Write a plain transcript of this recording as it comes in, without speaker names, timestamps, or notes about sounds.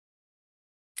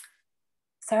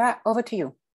Sarah, over to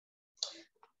you.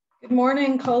 Good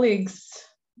morning, colleagues.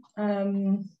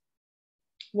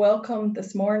 Welcome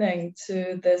this morning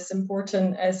to this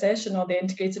important session on the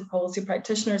Integrated Policy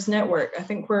Practitioners Network. I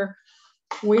think we're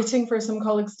waiting for some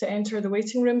colleagues to enter the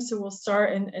waiting room, so we'll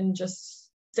start in just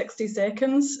 60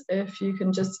 seconds, if you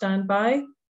can just stand by,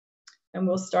 and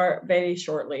we'll start very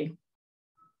shortly.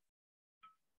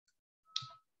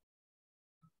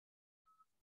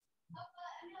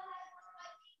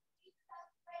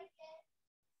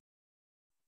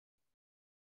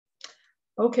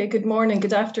 Okay, good morning,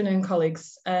 good afternoon,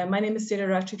 colleagues. My name is Sarah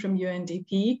Rattray from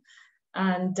UNDP,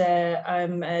 and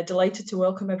I'm delighted to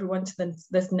welcome everyone to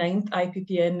this 9th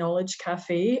IPPN Knowledge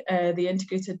Café. The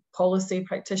Integrated Policy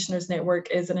Practitioners Network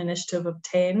is an initiative of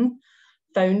 10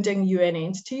 founding UN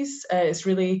entities. It's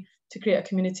really to create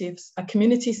a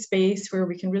community space where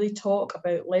we can really talk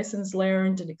about lessons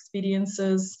learned and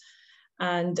experiences,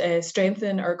 and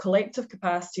strengthen our collective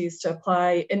capacities to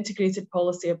apply integrated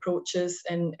policy approaches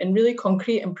in really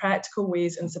concrete and practical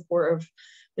ways in support of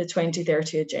the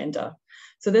 2030 agenda.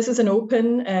 So this is an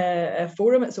open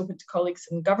forum. It's open to colleagues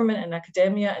in government and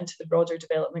academia and to the broader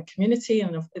development community,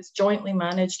 and it's jointly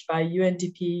managed by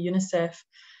UNDP, UNICEF,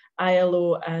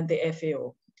 ILO and the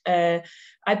FAO.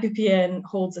 IPPN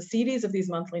holds a series of these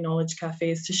monthly knowledge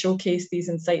cafes to showcase these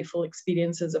insightful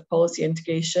experiences of policy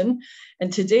integration.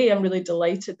 And today I'm really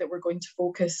delighted that we're going to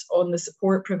focus on the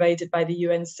support provided by the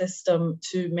UN system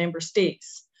to member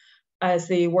states as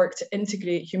they work to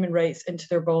integrate human rights into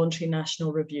their voluntary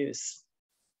national reviews.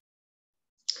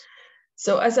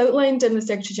 So as outlined in the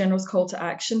Secretary General's call to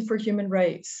action for human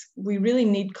rights, we really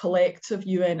need collective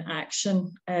UN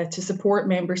action to support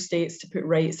member states to put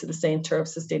rights at the centre of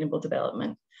sustainable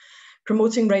development.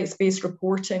 Promoting rights-based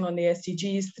reporting on the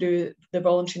SDGs through the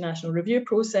voluntary national review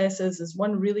processes is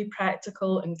one really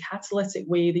practical and catalytic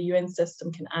way the UN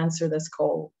system can answer this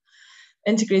call.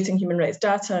 Integrating human rights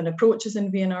data and approaches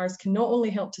in VNRs can not only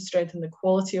help to strengthen the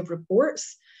quality of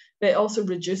reports, but it also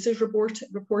reduces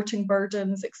reporting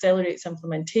burdens, accelerates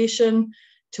implementation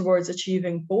towards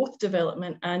achieving both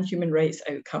development and human rights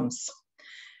outcomes.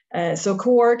 So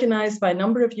co-organised by a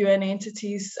number of UN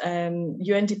entities,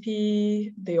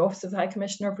 UNDP, the Office of the High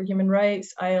Commissioner for Human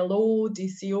Rights, ILO,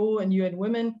 DCO and UN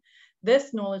Women,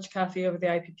 this Knowledge Café of the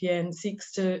IPPN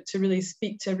seeks to really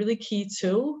speak to a really key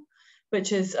tool,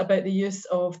 which is about the use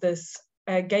of this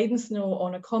guidance note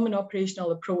on a common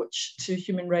operational approach to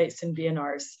human rights in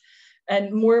VNRs.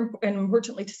 And more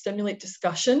importantly, to stimulate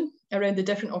discussion around the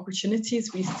different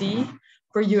opportunities we see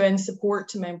for UN support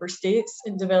to member states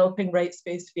in developing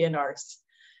rights-based VNRs.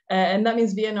 And that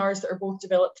means VNRs that are both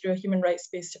developed through a human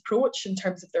rights-based approach in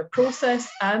terms of their process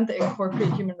and that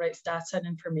incorporate human rights data and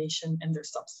information in their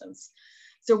substance.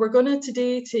 So we're going to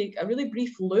today take a really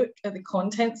brief look at the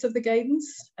contents of the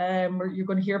guidance. You're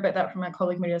going to hear about that from my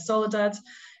colleague Maria Soledad.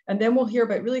 And then we'll hear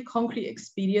about really concrete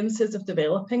experiences of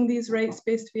developing these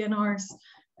rights-based VNRs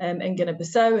in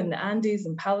Guinea-Bissau, in the Andes,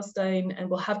 in Palestine, and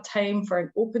we'll have time for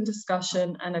an open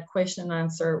discussion and a question and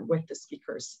answer with the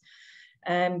speakers.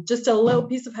 Just a little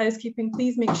piece of housekeeping,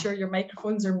 please make sure your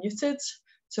microphones are muted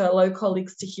to allow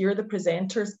colleagues to hear the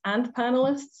presenters and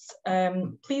panelists.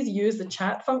 Please use the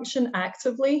chat function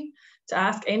actively to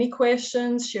ask any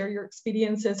questions, share your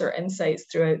experiences or insights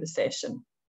throughout the session.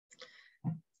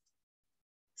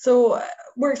 So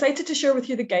we're excited to share with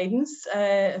you the guidance.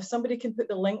 If somebody can put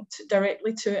the link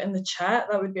directly to it in the chat,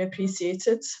 that would be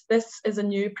appreciated. This is a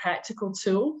new practical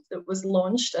tool that was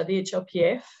launched at the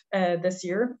HLPF this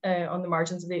year on the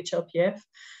margins of the HLPF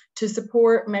to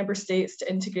support member states to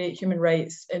integrate human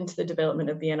rights into the development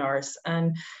of VNRs.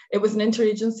 And it was an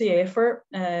interagency effort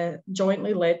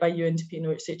jointly led by UNDP and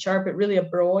OHCHR, but really a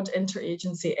broad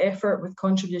interagency effort with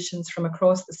contributions from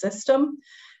across the system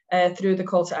through the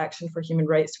Call to Action for Human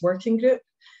Rights Working Group.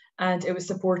 And it was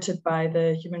supported by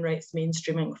the Human Rights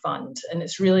Mainstreaming Fund. And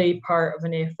it's really part of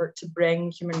an effort to bring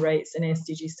human rights and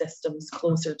SDG systems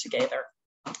closer together.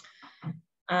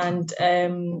 And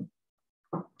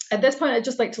at this point, I'd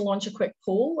just like to launch a quick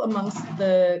poll amongst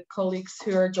the colleagues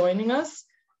who are joining us,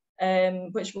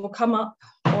 which will come up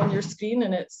on your screen.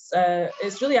 And it's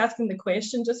really asking the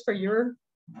question just for your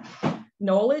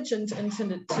knowledge and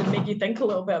to make you think a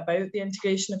little bit about the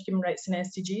integration of human rights and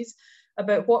SDGs,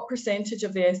 about what percentage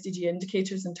of the SDG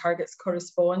indicators and targets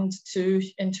correspond to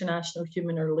international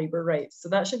human or labour rights. So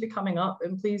that should be coming up,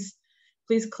 and please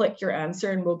click your answer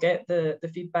and we'll get the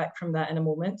feedback from that in a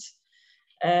moment.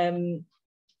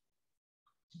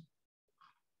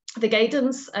 The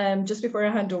guidance, just before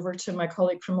I hand over to my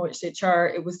colleague from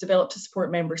OHCHR, it was developed to support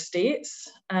member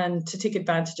states and to take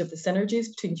advantage of the synergies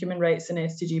between human rights and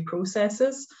SDG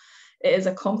processes. It is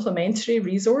a complementary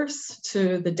resource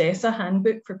to the DESA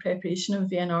handbook for preparation of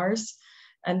VNRs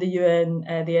and the UN,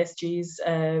 the SG's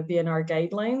VNR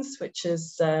guidelines, which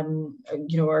is,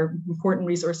 are important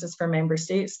resources for member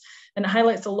states. And it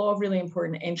highlights a lot of really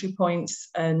important entry points.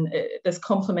 And this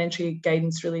complementary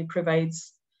guidance really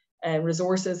provides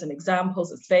resources and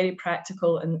examples. It's very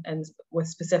practical and with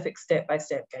specific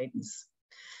step-by-step guidance.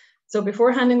 So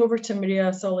before handing over to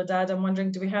Maria Soledad, I'm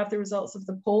wondering, do we have the results of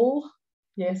the poll?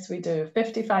 Yes, we do.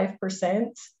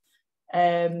 55%.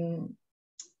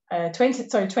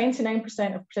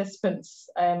 29% of participants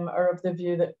are of the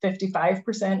view that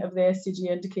 55% of the SDG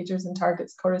indicators and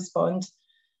targets correspond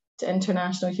to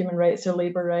international human rights or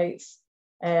labour rights.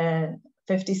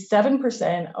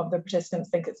 57% of the participants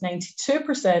think it's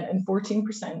 92%, and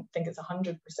 14% think it's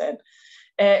 100%.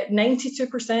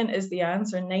 92% is the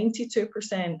answer.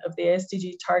 92% of the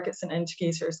SDG targets and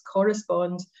indicators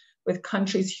correspond with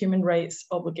countries' human rights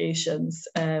obligations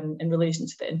in relation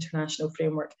to the international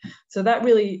framework. So that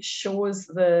really shows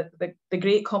the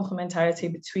great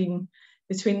complementarity between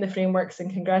the frameworks,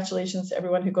 and congratulations to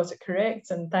everyone who got it correct,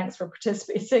 and thanks for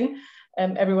participating,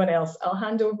 everyone else. I'll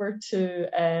hand over to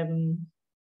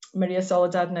Maria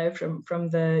Soledad now from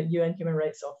the UN Human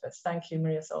Rights Office. Thank you,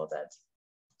 Maria Soledad.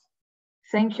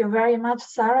 Thank you very much,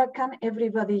 Sarah. Can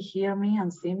everybody hear me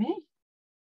and see me?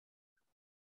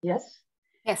 Yes?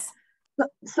 Yes.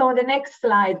 So the next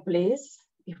slide, please,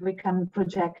 if we can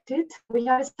project it. We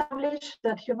have established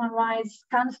that human rights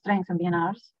can strengthen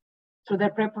VNRs through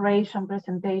their preparation,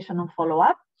 presentation, and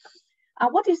follow-up.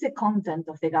 And what is the content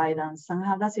of the guidance, and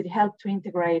how does it help to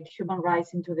integrate human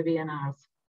rights into the VNRs?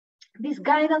 This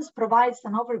guidance provides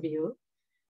an overview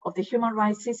of the human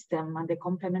rights system and the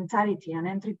complementarity and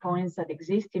entry points that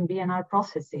exist in VNR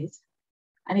processes.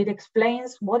 And it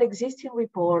explains what existing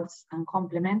reports and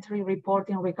complementary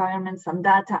reporting requirements and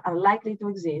data are likely to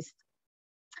exist,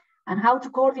 and how to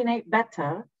coordinate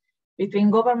better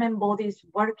between government bodies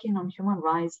working on human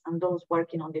rights and those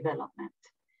working on development.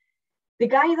 The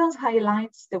guidance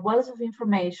highlights the wealth of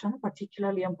information,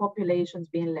 particularly on populations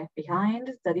being left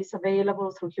behind, that is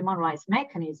available through human rights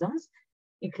mechanisms,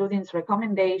 including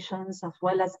recommendations, as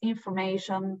well as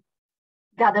information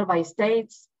gathered by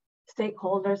states,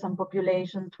 stakeholders, and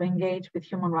populations to engage with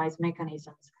human rights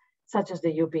mechanisms, such as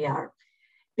the UPR.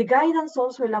 The guidance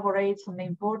also elaborates on the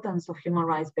importance of human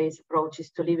rights-based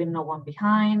approaches to leaving no one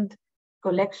behind,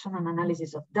 collection and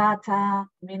analysis of data,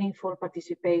 meaningful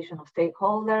participation of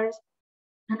stakeholders,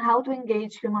 and how to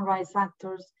engage human rights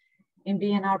actors in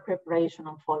VNR preparation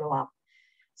and follow-up.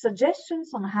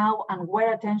 Suggestions on how and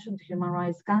where attention to human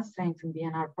rights can strengthen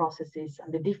VNR processes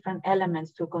and the different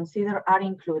elements to consider are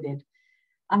included.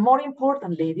 And more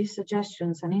importantly, these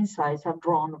suggestions and insights are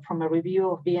drawn from a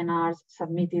review of VNRs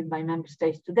submitted by member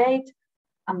states to date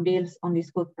and builds on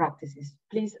these good practices.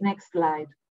 Please, next slide.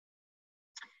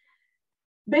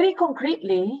 Very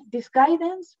concretely, this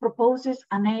guidance proposes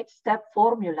an 8-step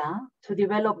formula to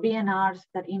develop VNRs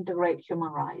that integrate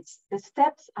human rights. The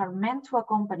steps are meant to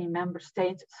accompany member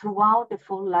states throughout the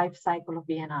full life cycle of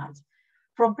VNRs,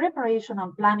 from preparation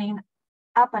and planning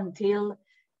up until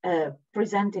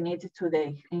presenting it to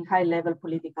the high-level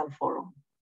political forum.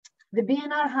 The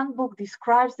VNR handbook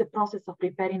describes the process of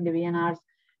preparing the VNRs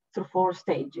through 4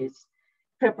 stages: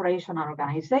 preparation and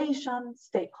organization,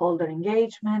 stakeholder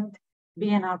engagement,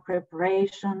 VNR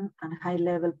preparation, and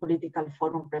high-level political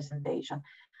forum presentation.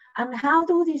 And how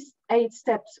do these 8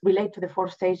 steps relate to the 4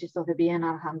 stages of the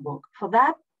VNR handbook? For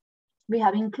that, we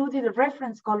have included a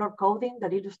reference color coding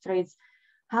that illustrates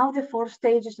how the 4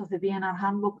 stages of the VNR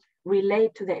handbook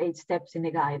relate to the 8 steps in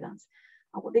the guidance.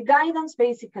 And what the guidance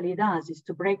basically does is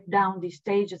to break down these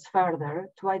stages further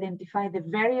to identify the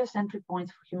various entry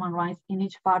points for human rights in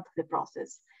each part of the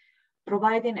process,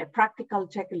 providing a practical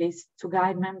checklist to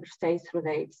guide member states through the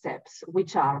 8 steps,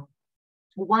 which are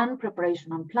 1,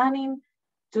 preparation and planning,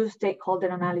 2, stakeholder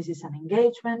analysis and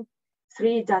engagement,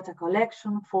 3, data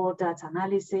collection, 4, data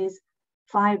analysis,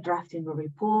 5, drafting the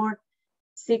report,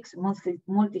 6,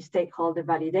 multi-stakeholder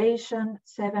validation,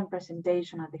 7,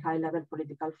 presentation at the high-level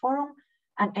political forum,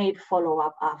 and 8,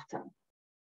 follow-up after.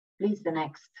 Please, the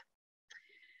next.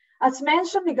 As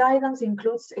mentioned, the guidance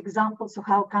includes examples of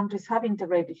how countries have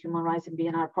integrated human rights in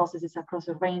VNR processes across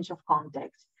a range of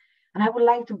contexts. And I would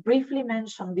like to briefly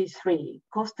mention these 3.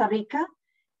 Costa Rica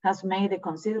has made a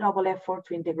considerable effort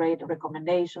to integrate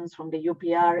recommendations from the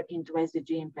UPR into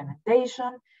SDG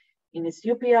implementation. In its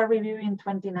UPR review in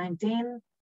 2019,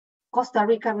 Costa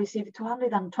Rica received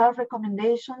 212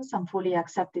 recommendations and fully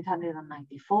accepted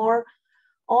 194.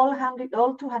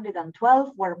 All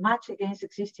 212 were matched against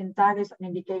existing targets and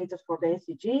indicators for the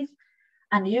SDGs,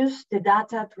 and use the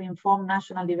data to inform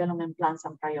national development plans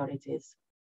and priorities.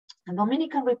 And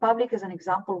Dominican Republic is an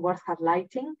example worth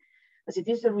highlighting, as it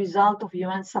is the result of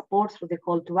UN support through the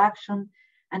call to action,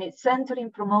 and it's centered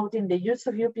in promoting the use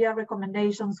of UPR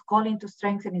recommendations, calling to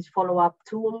strengthen its follow-up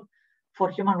tool for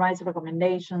human rights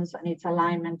recommendations and its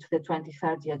alignment to the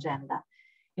 2030 agenda.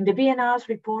 In the BNR's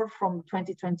report from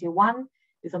 2021,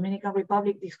 the Dominican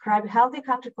Republic described how the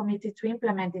country committed to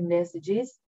implementing the SDGs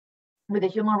with a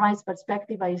human rights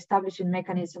perspective by establishing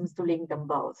mechanisms to link them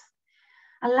both.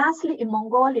 And lastly, in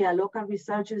Mongolia, local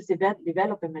researchers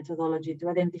developed a methodology to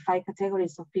identify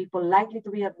categories of people likely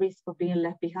to be at risk of being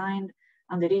left behind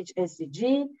under each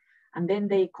SDG. And then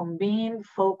they convened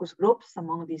focus groups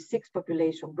among these 6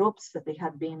 population groups that they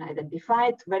had been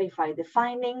identified to verify the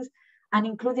findings and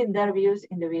including their views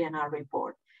in the BNR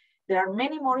report. There are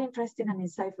many more interesting and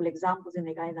insightful examples in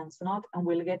the guidance note, and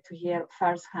we'll get to hear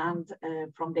firsthand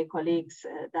from the colleagues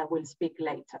that will speak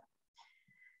later.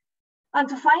 And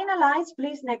to finalize,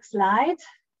 please, next slide.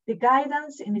 The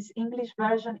guidance in its English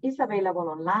version is available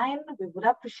online. We would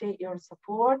appreciate your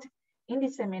support in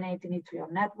disseminating it to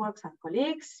your networks and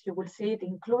colleagues. You will see it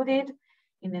included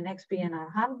in the next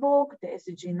BNR handbook, the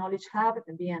SDG Knowledge Hub,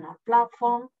 the BNR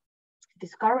platform. It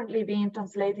is currently being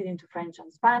translated into French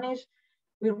and Spanish.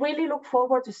 We really look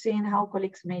forward to seeing how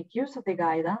colleagues make use of the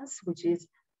guidance, which is,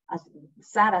 as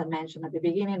Sarah mentioned at the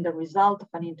beginning, the result of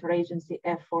an interagency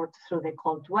effort through the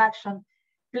call to action.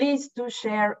 Please do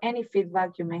share any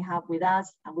feedback you may have with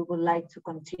us, and we would like to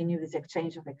continue this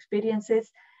exchange of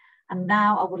experiences. And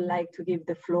now I would like to give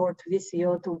the floor to the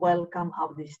CEO to welcome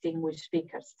our distinguished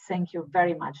speakers. Thank you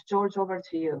very much. George, over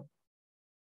to you.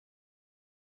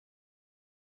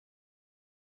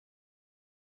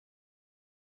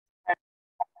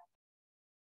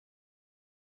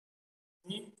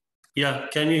 Yeah,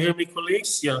 can you hear me,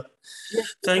 colleagues? Yeah.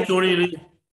 Yes. Thank you really.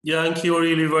 Yeah, thank you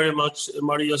really very much,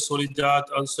 Maria Soledad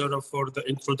and Sarah, for the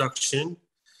introduction.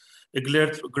 A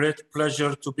great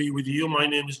pleasure to be with you. My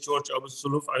name is George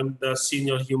Abousuluf. I'm the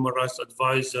Senior Human Rights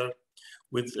Advisor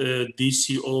with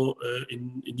DCO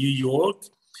in New York.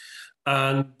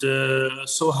 And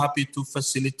so happy to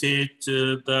facilitate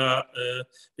the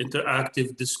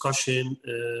interactive discussion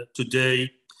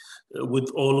today with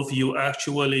all of you.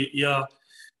 Actually, yeah,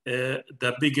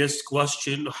 the biggest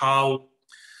question, how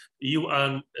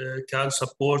UN can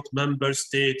support member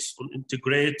states on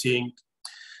integrating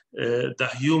the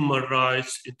human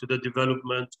rights into the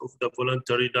development of the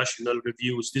voluntary national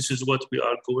reviews. This is what we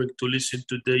are going to listen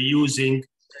today, using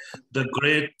the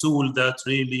great tool that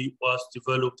really was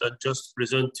developed and just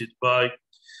presented by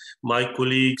my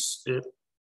colleagues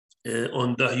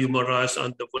on the human rights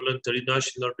and the voluntary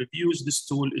national reviews. This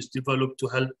tool is developed to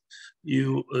help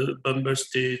you member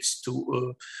states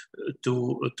to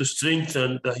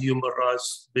strengthen the human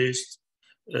rights-based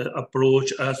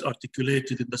approach as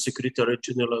articulated in the Secretary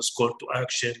General's call to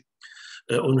action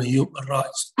on human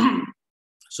rights.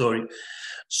 Sorry.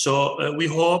 So we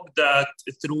hope that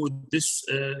through this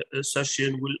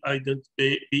session we'll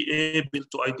be able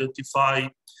to identify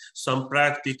some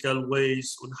practical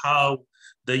ways on how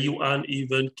the UN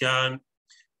even can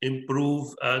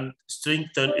improve and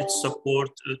strengthen its support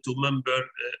to member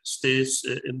states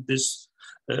in this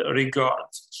regard.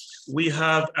 We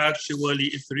have actually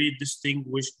 3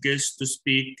 distinguished guests to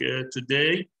speak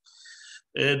today.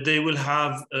 They will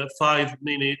have 5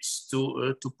 minutes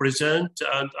to present,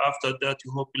 and after that,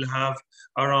 we hope we'll have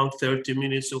around 30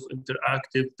 minutes of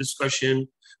interactive discussion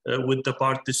with the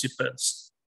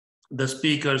participants. The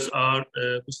speakers are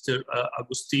Mr.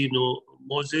 Agostino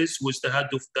Moses, who is the head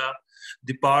of the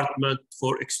Department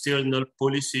for External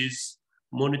Policies,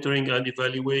 Monitoring and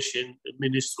Evaluation,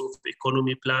 Minister of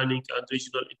Economy, Planning and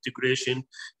Regional Integration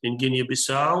in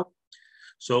Guinea-Bissau.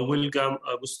 So welcome,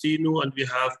 Agostino, and we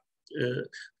have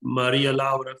Maria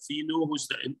Laura Fino, who's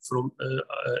from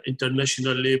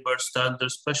International Labour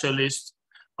Standards Specialist,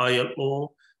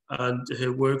 ILO, and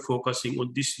her work focusing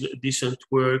on decent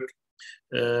work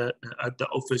at the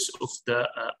Office of the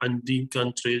Andean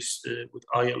countries with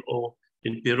ILO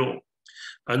in Peru.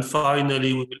 And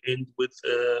finally, we will end with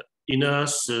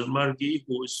Inas Margi,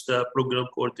 who is the Program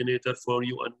Coordinator for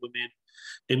UN Women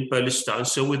in Palestine.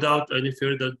 So without any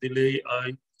further delay,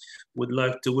 I would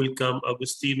like to welcome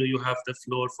Agostino. You have the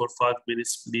floor for 5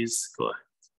 minutes, please. Go ahead.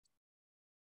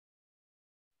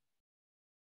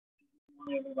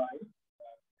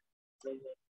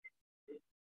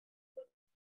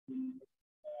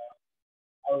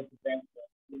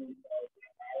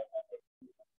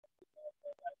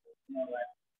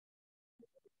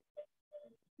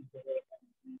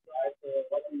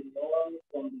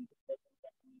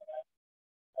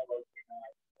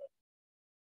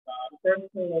 In terms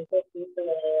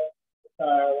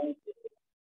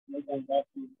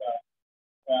understand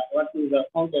what is the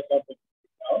context of the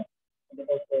now, and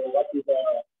also what is the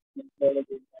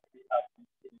methodology that we have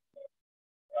in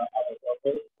our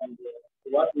process, and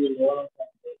what we learn from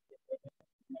the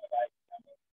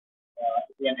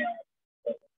DNA.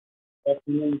 That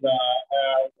means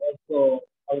also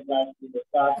outline to the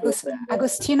start.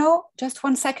 Agostino, just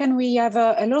 1 second. We have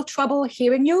a little trouble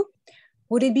hearing you.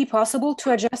 Would it be possible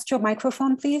to adjust your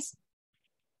microphone, please?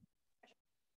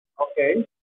 Okay.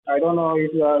 I don't know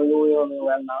if you are hearing me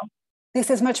well now. This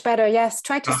is much better, yes.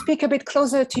 Try to speak a bit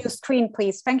closer to your screen,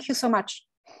 please. Thank you so much.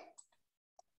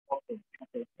 Okay,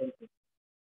 thank you.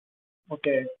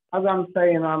 Okay, as I'm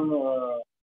saying,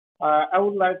 I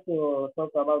would like to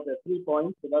talk about the 3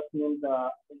 points. So that means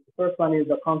the first one is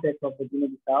the context of the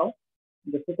Guinea-Bissau.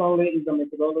 The second is the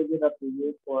methodology that we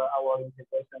use for our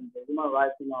integration, the human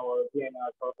rights in our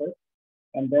DNR process.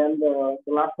 And then the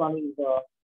last one is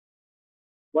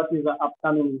what is the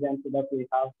upcoming event that we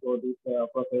have for this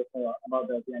process about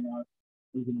the DNR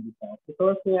in Guinea-Bissau. The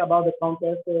first thing about the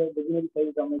context, the Guinea-Bissau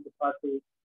is a multi-party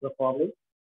republic.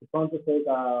 The context is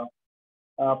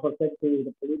protecting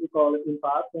the political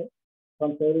impact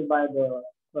considered by the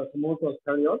tumultuous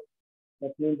period.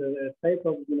 That means the state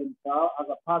of Guinea-Bissau as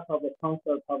a part of the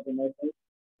Council of the Nations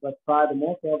that tried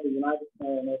most of the United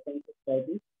Nations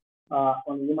studies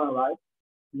on human rights,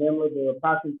 namely the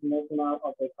Pact International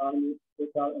of the Economic,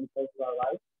 Social, and Cultural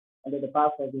Rights, and the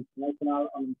Pact of the International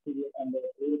on Civil and the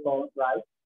Political Rights,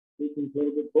 which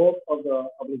included both of the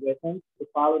obligations,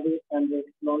 equality, and the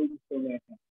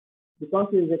non-discrimination. The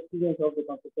country's experience of the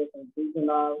Constitution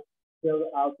regional still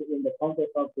out in the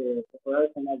context of the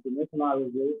preparation of the National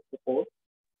Review report,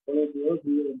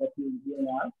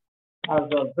 as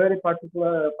a very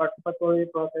particular participatory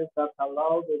process that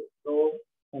allowed the slow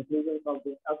conclusions of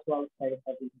the actual state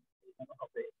of the implementation of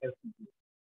the LCD.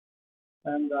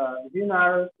 And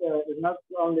DNR is not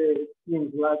only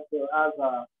seen like as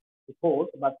a report,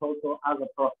 but also as a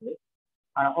process,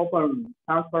 an open,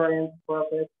 transparent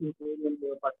process, including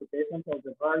the participation of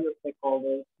the various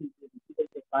stakeholders, including civil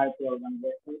society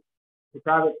organizations, the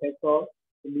private sector,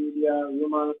 the media,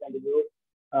 humans, and the youth,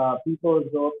 people,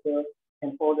 doctors,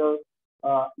 and others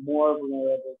more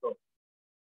vulnerable groups.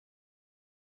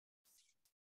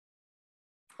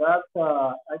 That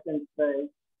I can say.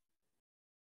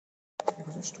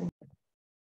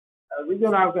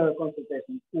 Regional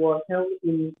consultations were held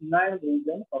in 9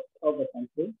 regions of the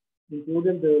country,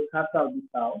 including the capital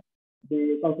Bissau.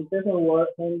 The consultation was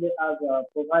aimed as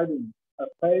providing a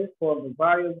space for the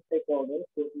various stakeholders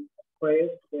to express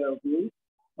their views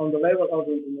on the level of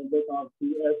the implementation of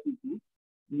the LCP,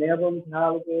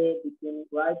 neutrality between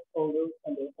rights holders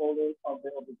and the holders of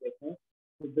the obligations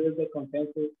to build the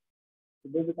consensus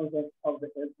of the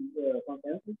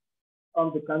consensus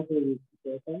on the country's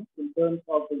situation in terms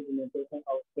of the implementation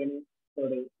of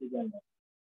 2030 agenda.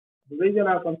 The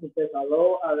regional consultation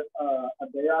allow a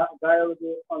dialogue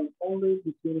on only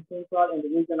between central and the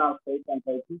regional state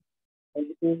entities,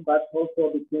 but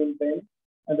also between them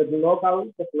and the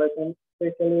local population,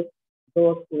 especially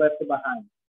those left behind.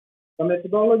 The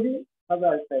methodology, as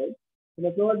I said, the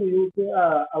methodology used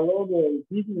allow the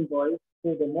giving voice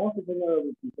to the most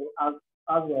vulnerable people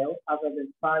as well as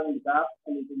identifying the gaps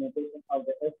and implementation of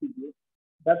the SDGs.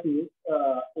 That is,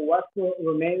 what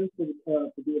remains to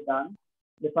be done,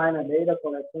 define a data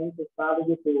collection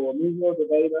strategy to measure the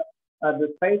data at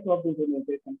the phase of the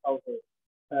implementation of the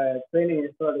training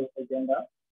and study agenda,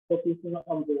 focusing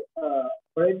on the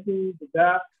bridging the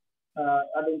gap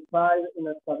identified in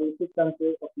a specific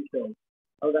country officials,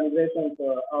 organizations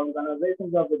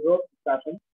of the growth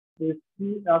discussion with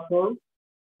key efforts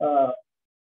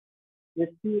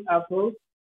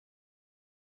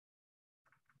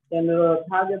and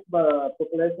target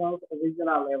populations at the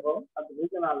regional level,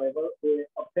 the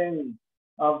obtaining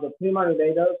of the primary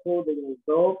data through the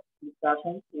growth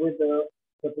discussions with the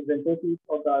representatives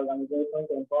of the organizations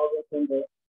involved in the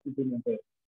implementation.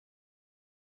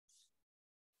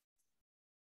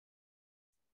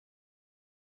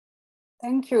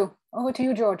 Thank you. Over to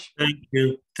you, George. Thank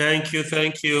you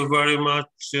very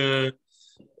much,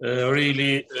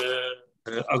 really,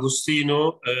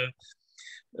 Agostino.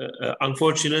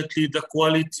 Unfortunately, the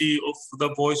quality of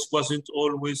the voice wasn't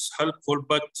always helpful,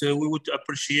 but we would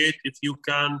appreciate if you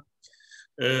can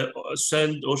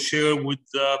send or share with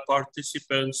the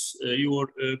participants your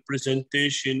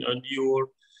presentation and your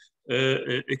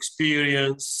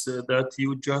experience that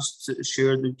you just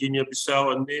shared in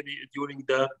Guinea-Bissau, and maybe during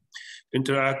the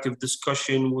interactive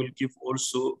discussion we'll give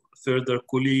also further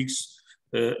colleagues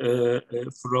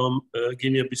from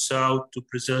Guinea-Bissau to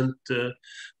present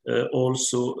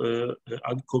also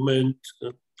and comment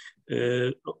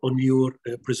on your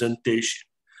presentation.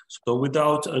 So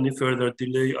without any further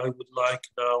delay, I would like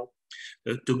now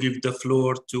to give the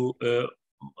floor to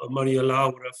Maria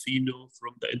Laura Fino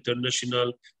from the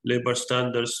International Labor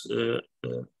Standards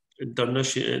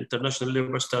International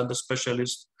Labor Standards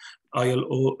Specialist,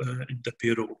 ILO in the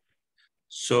Peru.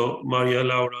 So Maria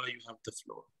Laura, you have the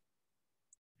floor.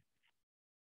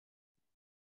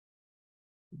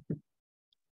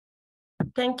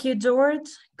 Thank you, George.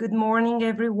 Good morning,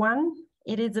 everyone.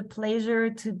 It is a pleasure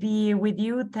to be with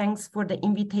you. Thanks for the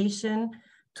invitation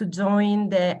to join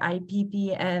the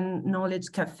IPPN Knowledge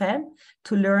Café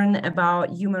to learn about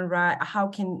human rights, how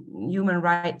can human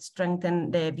rights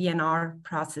strengthen the VNR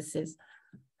processes.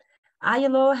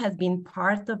 ILO has been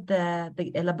part of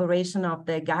the elaboration of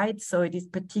the guide, so it is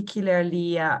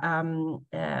particularly, I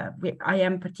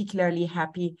am particularly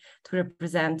happy to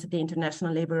represent the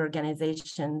International Labour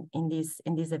Organization in this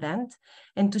event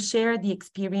and to share the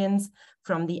experience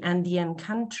from the Andean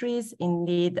countries.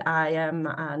 Indeed, I am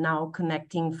now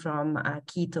connecting from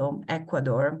Quito,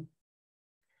 Ecuador.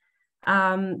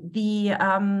 So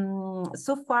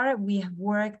far, we have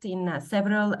worked in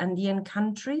several Andean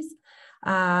countries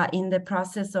in the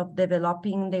process of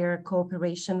developing their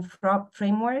cooperation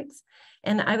frameworks.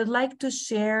 And I would like to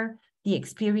share the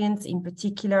experience in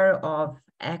particular of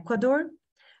Ecuador,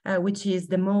 which is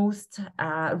the most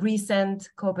recent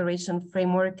cooperation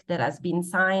framework that has been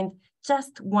signed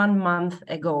just 1 month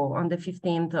ago on the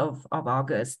 15th of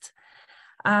August.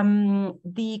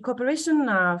 The cooperation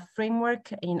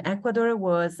framework in Ecuador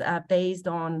was based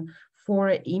on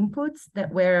 4 inputs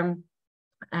that were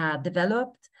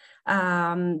developed.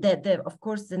 Of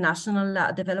course, the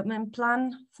National Development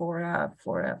Plan for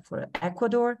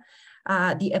Ecuador,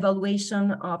 the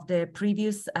evaluation of the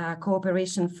previous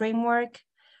cooperation framework,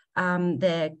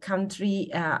 the country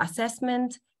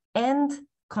assessment, and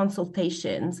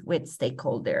consultations with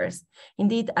stakeholders.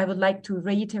 Indeed, I would like to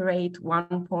reiterate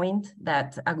one point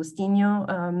that Agustinho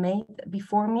made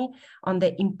before me on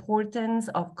the importance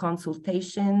of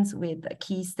consultations with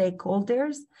key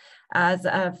stakeholders as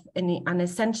an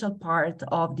essential part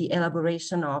of the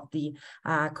elaboration of the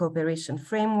cooperation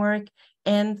framework,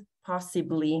 and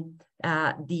possibly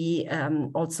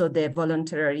also the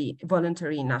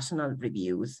voluntary national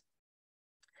reviews.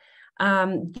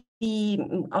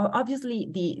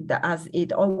 Obviously, as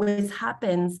it always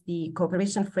happens, the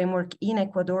cooperation framework in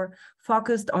Ecuador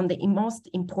focused on the most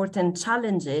important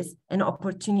challenges and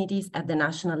opportunities at the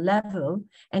national level,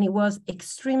 and it was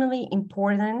extremely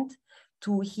important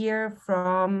to hear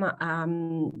from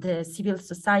the civil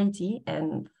society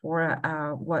and for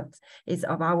what is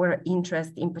of our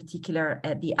interest in particular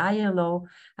at the ILO,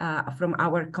 from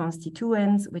our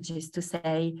constituents, which is to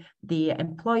say the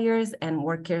employers and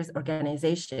workers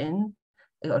organizations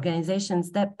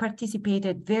that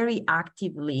participated very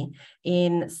actively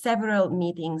in several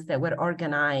meetings that were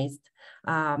organized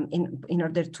in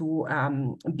order to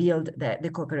build the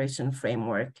cooperation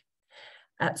framework.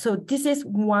 So this is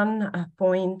one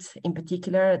point in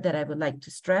particular that I would like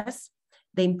to stress: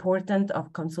 the importance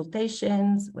of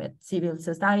consultations with civil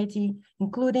society,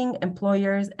 including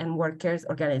employers and workers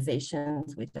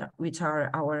organizations, which are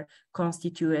our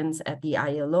constituents at the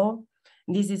ILO.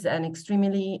 This is an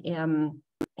extremely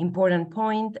important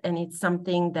point, and it's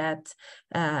something that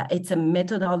it's a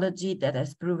methodology that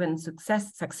has proven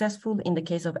successful in the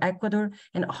case of Ecuador,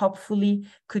 and hopefully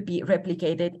could be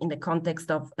replicated in the context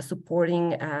of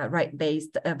supporting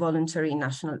right-based voluntary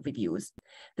national reviews.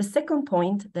 The second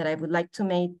point that I would like to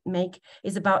make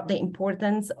is about the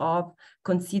importance of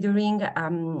considering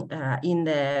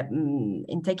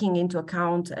in taking into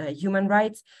account human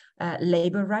rights,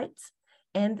 labor rights,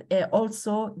 and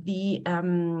also the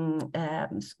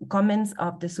comments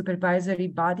of the supervisory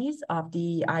bodies of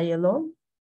the ILO.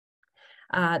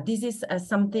 This is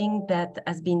something that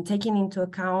has been taken into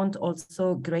account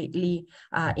also greatly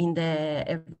in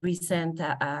the recent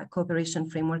cooperation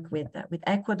framework with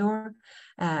Ecuador,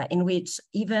 in which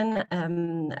even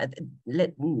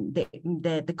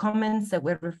the comments that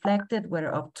were reflected were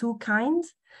of 2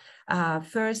 kinds.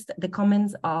 First, the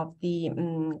comments of the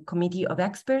Committee of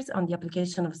Experts on the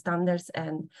application of standards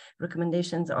and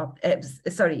recommendations of,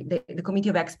 the Committee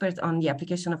of Experts on the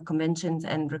application of conventions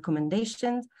and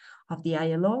recommendations of the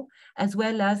ILO, as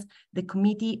well as the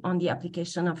Committee on the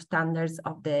application of standards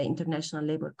of the International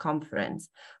Labour Conference.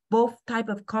 Both type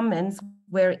of comments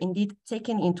were indeed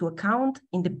taken into account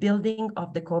in the building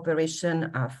of the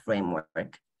cooperation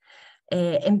framework.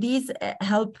 And these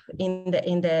help in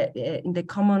the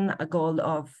common goal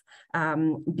of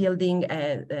building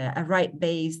a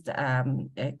right-based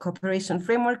cooperation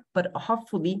framework, but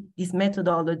hopefully this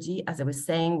methodology, as I was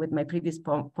saying with my previous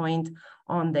point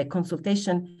on the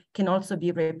consultation, can also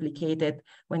be replicated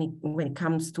when it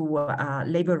comes to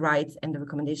labor rights and the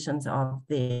recommendations of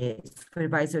the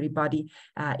supervisory body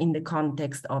in the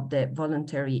context of the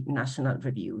voluntary national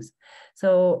reviews.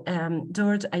 So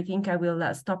George, I think I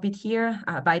will stop it here,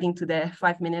 abiding to the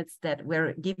 5 minutes that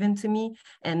were given to me,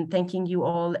 and thanking you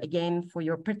all again for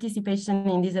your participation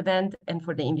in this event and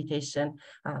for the invitation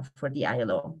for the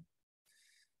ILO.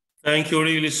 Thank you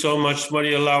really so much,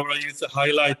 Maria Laura. You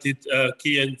highlighted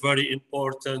key and very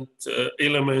important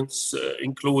elements,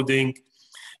 including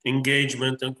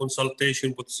engagement and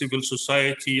consultation with civil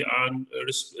society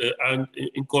and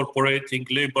incorporating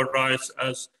labor rights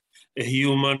as a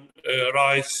human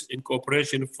rights in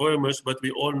cooperation frameworks. But we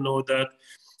all know that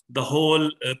the whole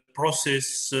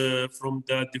process from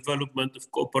the development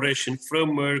of cooperation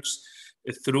frameworks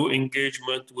through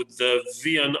engagement with the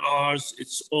VNRs,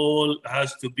 it's all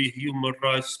has to be human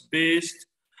rights based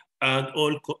and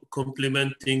all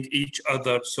complementing each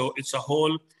other. So it's a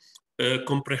whole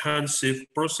comprehensive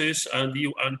process, and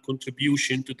UN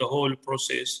contribution to the whole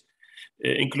process,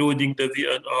 including the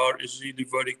VNR, is really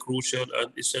very crucial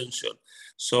and essential.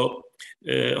 So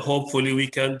hopefully we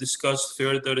can discuss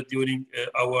further during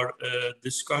our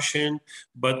discussion,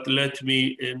 but let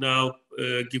me now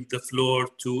give the floor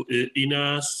to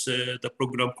Inas, the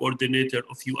program coordinator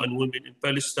of UN Women in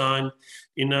Palestine.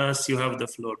 Inas, you have the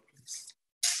floor, please.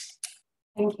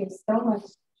 Thank you so much,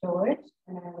 George,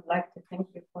 and I would like to thank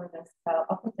you for this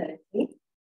opportunity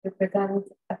to present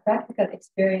a practical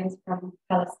experience from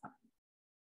Palestine.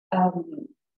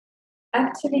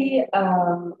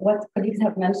 What colleagues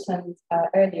have mentioned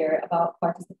earlier about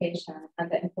participation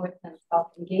and the importance of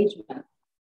engagement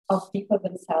of people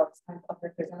themselves and of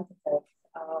representatives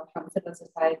from civil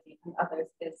society and others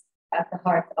is at the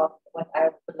heart of what I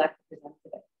would like to present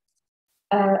today.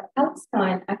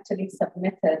 Palestine actually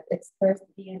submitted its first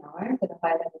DNR to the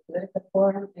High-Level Political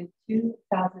Forum in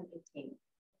 2018.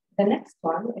 The next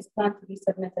one is planned to be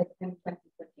submitted in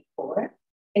 2024.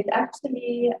 It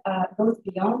actually goes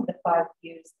beyond the 5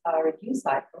 years review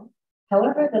cycle.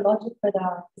 However, the logic for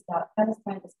that is that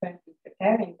Palestine is currently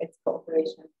preparing its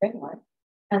cooperation framework,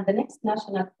 and the next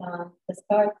national plan, the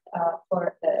start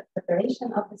for the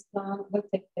preparation of this plan, will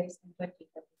take place in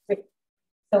 2023.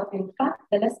 So in fact,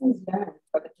 the lessons learned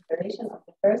for the preparation of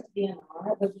the first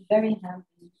DNR will be very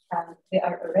handy, and they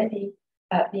are already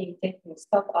being taken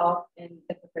stock of in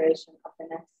the preparation of the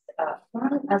next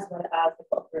plan, as well as the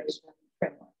cooperation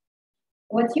framework.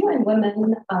 What UN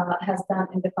Women has done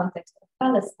in the context of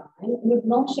Palestine, with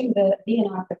launching the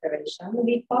DNR preparation,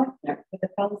 we partnered with the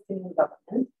Palestinian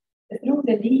government through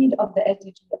the lead of the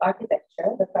SDG architecture,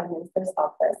 the Prime Minister's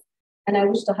Office. And I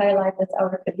wish to highlight that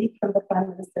our colleague from the Prime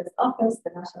Minister's Office,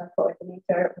 the National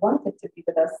Coordinator, wanted to be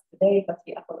with us today, but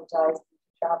he apologized due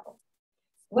to travel.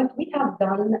 What we have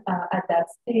done at that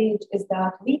stage is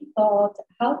that we thought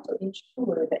how to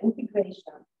ensure the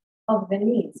integration of the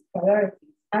needs,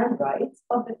 priorities, and rights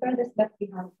of the furthest left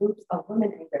behind groups of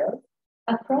women and girls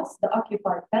across the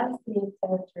occupied Palestinian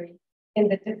territory in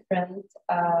the different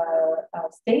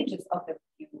stages of the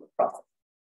review process.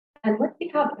 And what we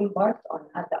have embarked on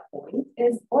at that point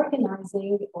is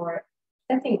organizing or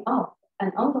setting up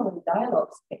an ongoing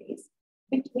dialogue space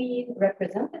between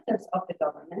representatives of the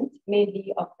government,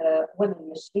 mainly of the Women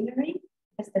Machinery,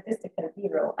 the Statistical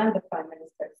Bureau, and the Prime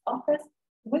Minister's Office,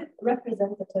 with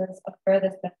representatives of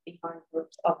furthest left behind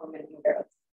groups of women and girls.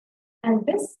 And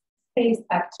this space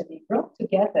actually brought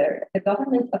together the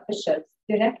government officials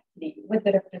directly with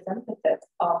the representatives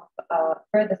of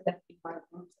furthest left behind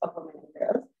groups of women and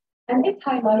girls. And it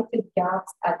highlighted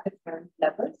gaps at different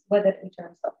levels, whether in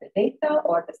terms of the data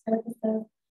or the services,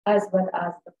 as well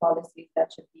as the policies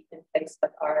that should be in place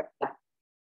that are lacking.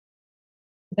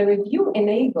 The review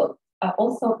enabled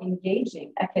also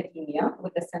engaging academia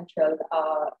with the Central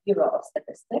Bureau of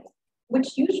Statistics,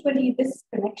 which usually this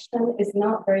connection is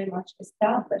not very much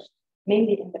established,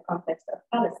 mainly in the context of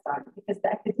Palestine, because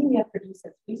the academia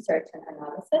produces research and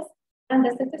analysis, and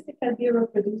the Statistical Bureau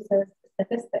produces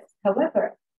statistics.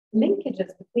 However,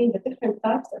 linkages between the different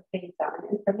types of data and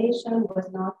information was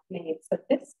not made. So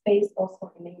this space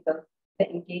also enabled the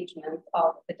engagement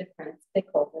of the different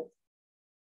stakeholders.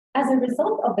 As a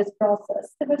result of this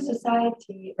process, civil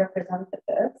society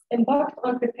representatives embarked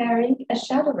on preparing a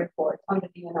shadow report on the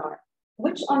DNR,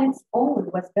 which on its own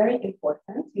was very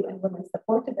important. UN Women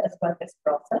supported as well this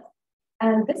process.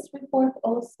 And this report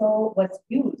also was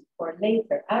used for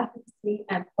later advocacy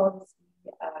and policy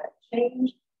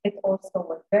change. It also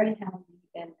was very handy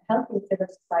in helping civil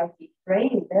society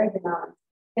frame their demands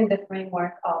in the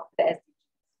framework of the SDGs.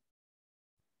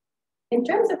 In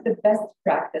terms of the best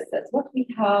practices, what we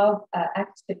have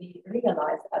actually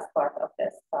realized as part of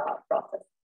this process,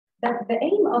 that the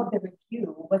aim of the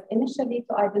review was initially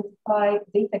to identify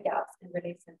data gaps in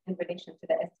relation to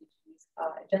the SDGs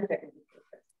gender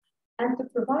indicators, and to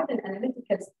provide an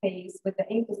analytical space with the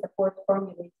aim to support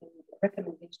formulating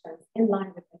recommendations in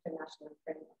line with international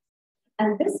frameworks.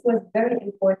 And this was very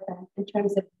important in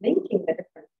terms of linking the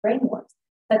different frameworks,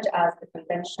 such as the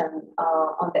Convention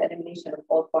on the Elimination of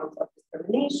All Forms of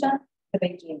Discrimination, the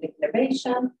Beijing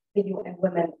Declaration, the UN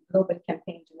Women Global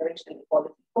Campaign Generation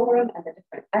Equality Forum, and the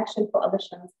different action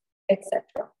coalitions, etc.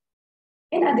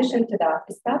 In addition to that,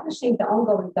 establishing the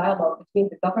ongoing dialogue between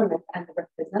the government and the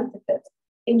representatives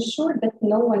ensured that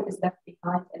no one is left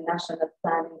behind in national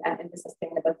planning and in the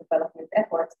sustainable development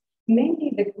efforts,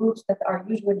 mainly the groups that are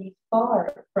usually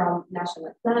far from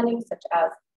national planning, such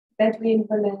as Bedouin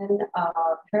women,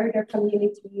 herder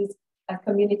communities,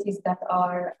 communities that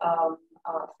are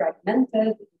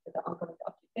fragmented due to the ongoing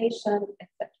occupation,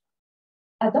 etc.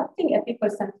 Adopting a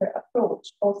people-centered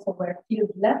approach, also where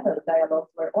field-level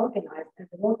dialogues were organized in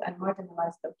remote and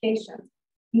marginalized locations,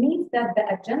 means that the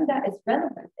agenda is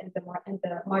relevant in the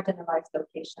marginalized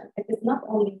location. It is not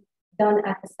only done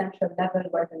at the central level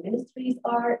where the ministries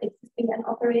are existing and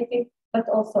operating, but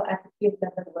also at the field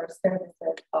level where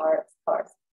services are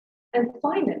scarce. And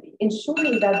finally,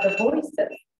 ensuring that the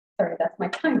voices, sorry, that's my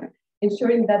timer,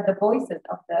 ensuring that the voices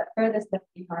of the furthest left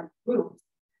behind groups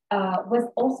was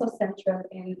also central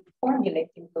in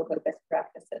formulating global best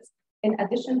practices. In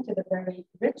addition to the very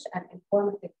rich and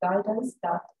informative guidance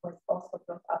that was also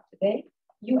brought up today,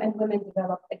 UN Women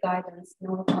developed a guidance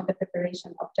note on the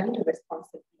preparation of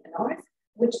gender-responsive DNRs,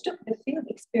 which took the field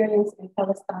experience in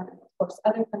Palestine and, of course,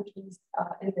 other countries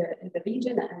in the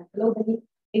region and globally,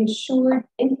 ensured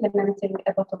implementing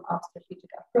a bottom-up strategic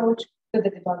approach to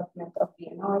the development of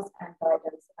DNRs and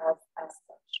guidance as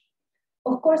such.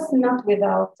 Of course, not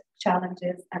without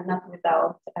challenges and not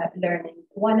without learning.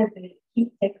 One of the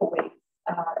key takeaways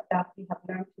that we have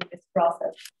learned through this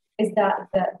process is that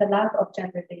the lack of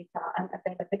gender data and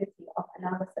availability of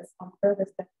analysis on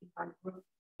furthest left behind groups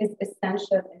is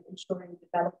essential in ensuring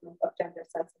development of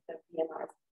gender-sensitive DNRs.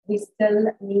 We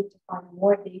still need to find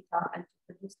more data and to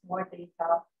produce more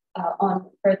data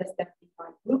on furthest left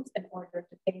behind groups in order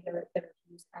to tailor the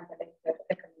reviews and the later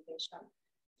recommendation.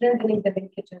 Strengthening the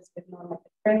linkages with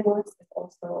normative frameworks is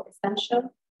also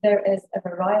essential. There is a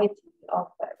variety of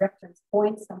reference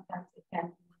points. Sometimes it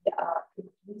can be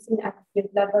confusing at the field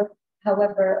level.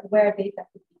 However, where data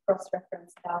could be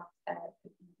cross-referenced, that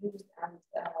could be used and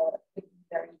could be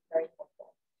very, very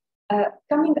helpful.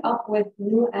 Coming up with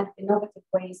new and innovative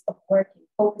ways of working,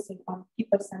 focusing on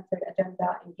people-centered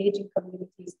agenda, engaging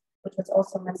communities, which was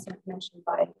also mentioned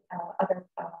by other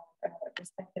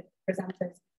respected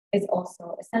presenters, is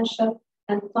also essential.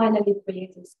 And finally,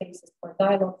 creating spaces for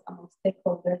dialogue among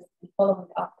stakeholders and following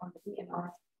up on the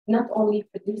DNRs, not only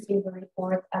producing the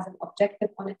report as an objective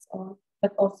on its own,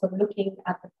 but also looking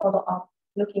at the follow-up,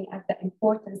 looking at the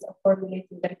importance of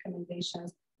formulating the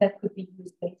recommendations that could be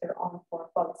used later on for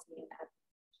policy and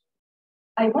advocacy.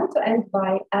 I want to end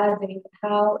by adding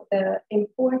how the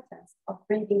importance of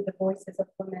bringing the voices of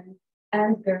women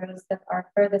and girls that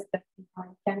are furthest left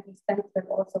behind can be central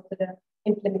also to the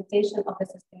implementation of the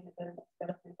Sustainable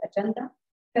Development Agenda.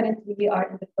 Currently, we are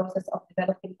in the process of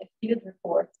developing a field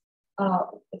report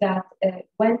that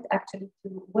went actually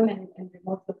to women in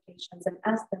remote locations and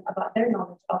asked them about their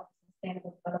knowledge of the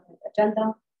Sustainable Development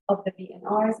Agenda, of the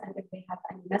VNRs, and if they have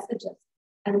any messages.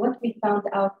 And what we found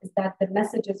out is that the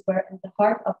messages were in the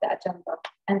heart of the agenda,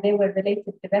 and they were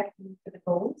related directly to the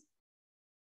goals.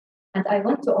 And I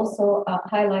want to also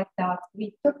highlight that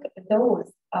we took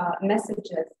those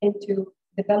messages into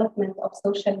development of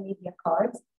social media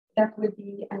cards that will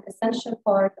be an essential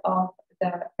part of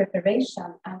the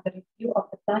preparation and the review of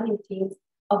the planning teams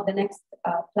of the next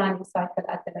planning cycle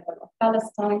at the level of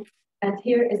Palestine. And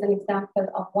here is an example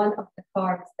of one of the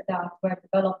cards that were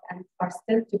developed and are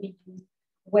still to be used,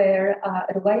 where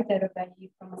Ruwaida Rubai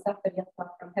from Masafir Yatta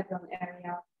from Hebron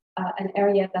area, an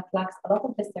area that lacks a lot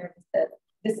of the services,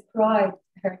 described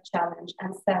her challenge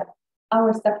and said,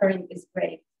 "Our suffering is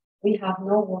great. We have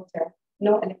no water,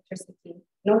 no electricity,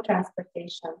 no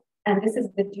transportation, and this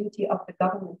is the duty of the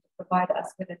government to provide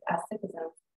us with it as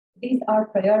citizens. These are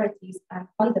priorities and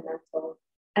fundamental,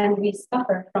 and we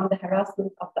suffer from the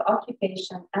harassment of the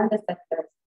occupation and the settlers.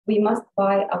 We must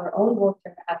buy our own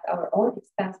water at our own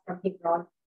expense from Hebron,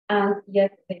 and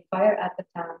yet they fire at the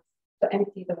tanks to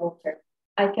empty the water.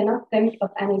 I cannot think of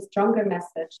any stronger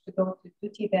message to go to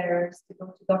duty bearers, to go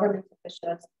to government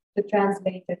officials, to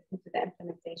translate it into the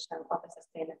implementation of a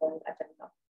sustainable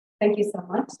agenda. Thank you so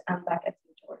much, and back at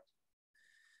you,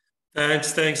 George.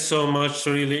 Thanks so much,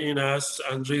 really, Ines,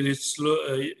 and really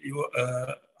you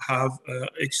have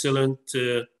excellent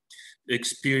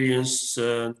experience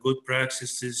and good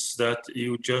practices that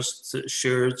you just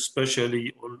shared,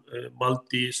 especially on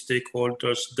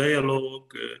multi-stakeholders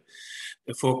dialogue,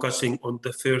 focusing on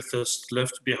the furthest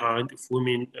left behind of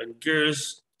women and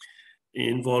girls,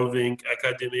 involving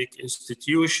academic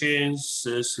institutions,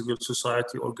 civil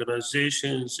society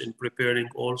organizations, in preparing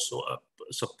also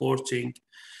supporting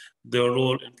their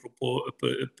role in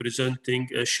presenting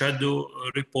a shadow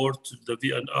report to the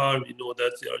VNR. We know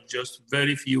that there are just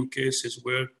very few cases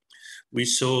where we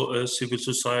saw a civil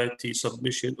society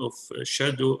submission of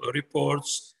shadow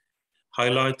reports,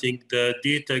 highlighting the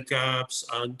data gaps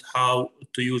and how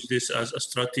to use this as a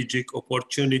strategic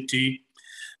opportunity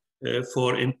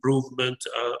for improvement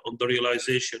on the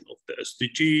realization of the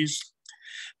SDGs.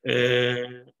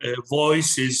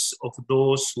 Voices of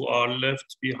those who are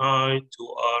left behind,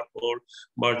 who are or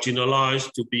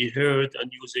marginalized, to be heard,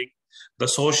 and using the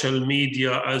social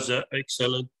media as an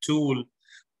excellent tool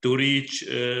to reach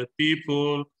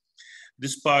people,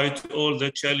 despite all the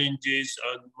challenges,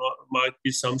 and might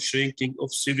be some shrinking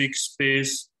of civic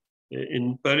space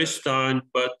in Palestine,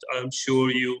 but I'm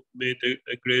sure you made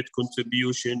a great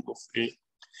contribution of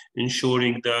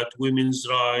ensuring that women's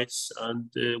rights and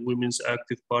women's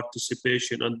active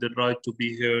participation and the right to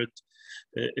be heard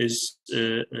is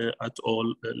at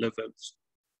all levels.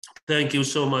 Thank you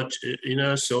so much,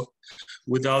 Ines. So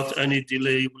without any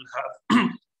delay, we'll have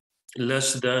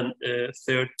less than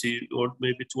 30 or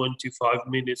maybe 25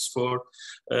 minutes for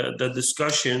the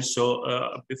discussion.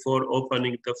 So before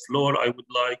opening the floor, I would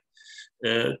like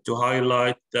to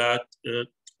highlight that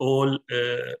all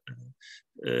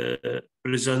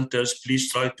presenters,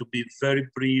 please try to be very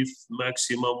brief,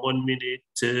 maximum 1 minute.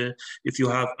 If you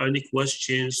have any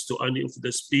questions to any of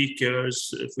the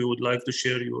speakers, if you would like to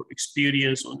share your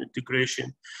experience on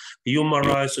integration, human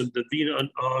rights and the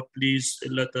VNR, please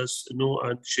let us know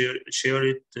and share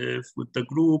it with the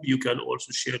group. You can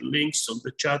also share links on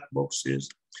the chat boxes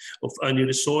of any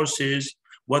resources.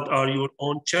 What are your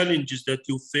own challenges that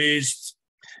you faced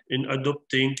in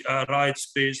adopting a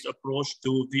rights-based approach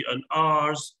to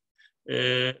VNRs,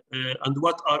 and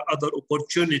what are other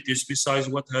opportunities besides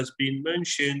what has been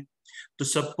mentioned to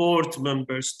support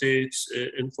member states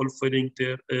in fulfilling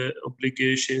their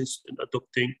obligations in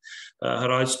adopting a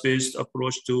rights-based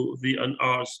approach to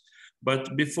VNRs.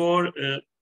 But before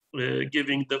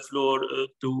giving the floor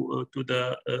to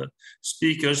the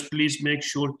speakers, please make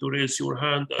sure to raise your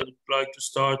hand. I would like to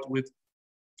start with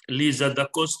Lisa Da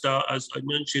Costa, as I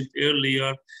mentioned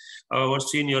earlier, our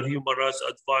senior human rights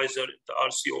advisor at the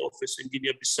RCO office in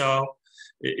Guinea-Bissau.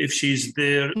 If she's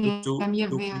there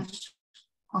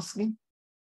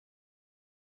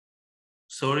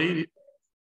Sorry?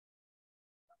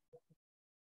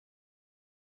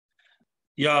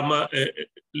 Yeah,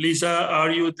 Lisa,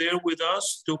 are you there with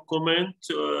us to comment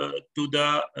to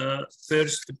the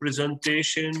first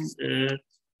presentation,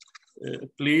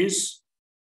 please?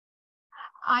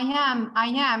 I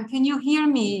am. Can you hear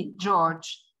me,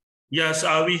 George? Yes,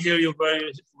 we hear you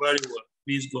very, very well.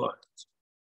 Please go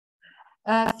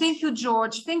ahead. Thank you,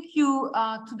 George. Thank you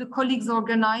to the colleagues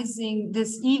organizing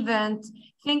this event.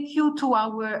 Thank you to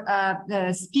our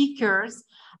speakers.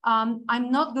 I'm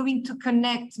not going to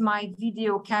connect my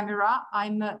video camera.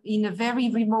 I'm in a very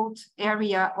remote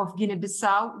area of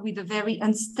Guinea-Bissau with a very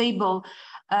unstable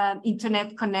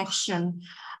internet connection.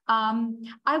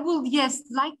 I will, yes,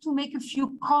 like to make a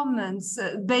few comments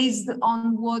based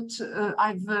on what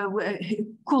I've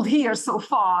could hear so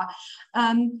far.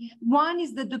 One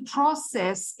is that the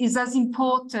process is as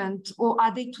important, or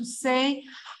are they to say,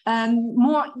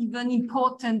 more even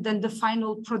important than the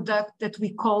final product that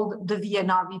we call the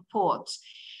VNR report.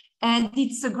 And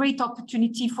it's a great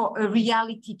opportunity for a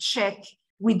reality check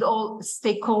with all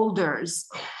stakeholders.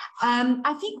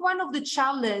 I think one of the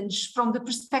challenge from the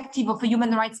perspective of a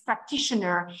human rights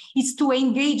practitioner is to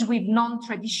engage with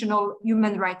non-traditional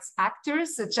human rights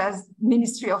actors, such as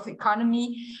Ministry of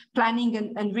Economy,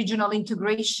 Planning and Regional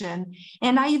Integration.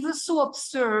 And I've also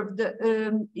observed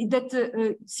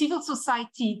that civil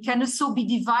society can also be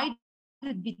divided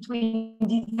between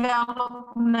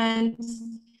development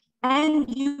and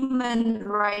human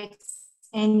rights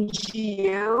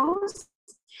NGOs.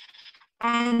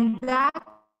 And that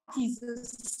is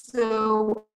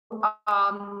so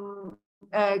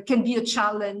can be a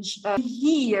challenge.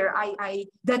 Here,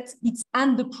 that it's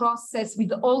and the process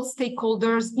with all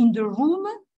stakeholders in the room,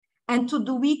 and to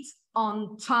do it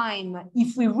on time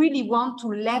if we really want to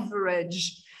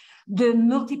leverage the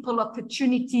multiple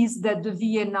opportunities that the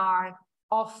VNR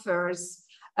offers.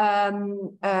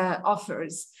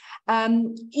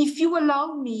 If you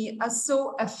allow me,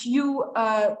 so a few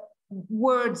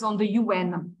words on the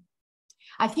UN.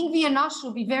 I think VNR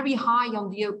should be very high on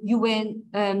the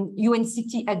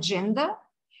UNCT agenda.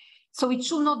 So it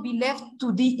should not be left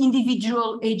to the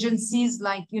individual agencies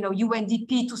like,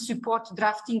 UNDP to support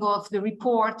drafting of the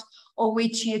report, or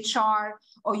OHCHR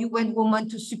or UN Women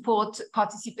to support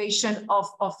participation of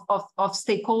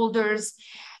stakeholders.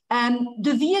 And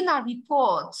the VNR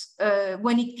report,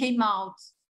 when it came out,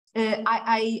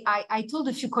 I told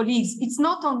a few colleagues, it's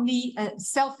not only a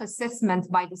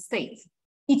self-assessment by the state,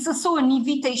 it's also an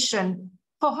invitation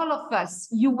for all of us,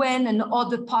 UN and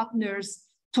other partners,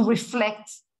 to reflect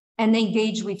and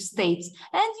engage with states.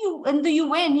 And the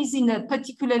UN is in a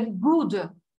particularly good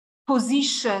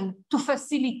position to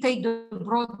facilitate the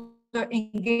broader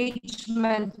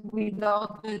engagement with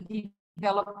other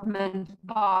development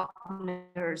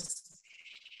partners.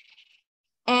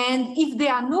 And if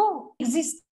there are no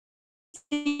existing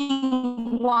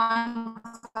ones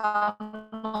are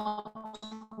not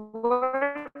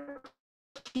working,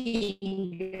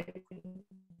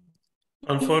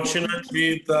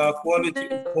 unfortunately, the quality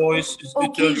of voice is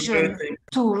deteriorating.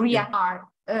 To react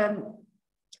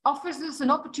offers us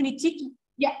an opportunity to,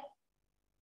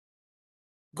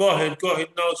 Go ahead,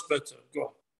 now it's better,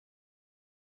 go.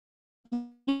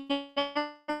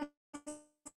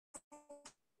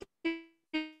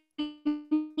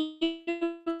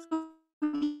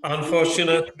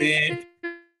 Unfortunately,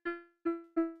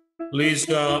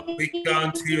 Lisa, we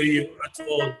can't hear you at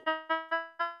all.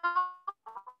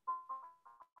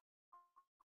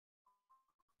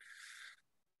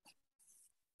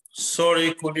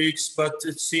 Sorry, colleagues, but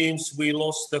it seems we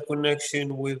lost the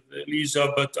connection with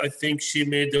Lisa, but I think she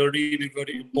made a really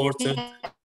very important.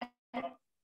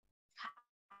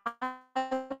 I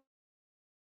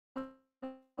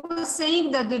was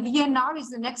saying that the VNR is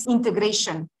the next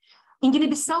integration. In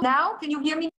Guinea-Bissau now, can you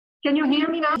hear me? Can you hear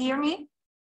me now? Hear me?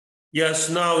 Yes,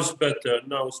 now it's better,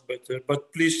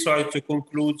 but please try to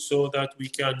conclude so that we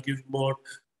can give more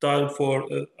time for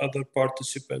other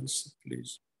participants,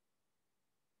 please.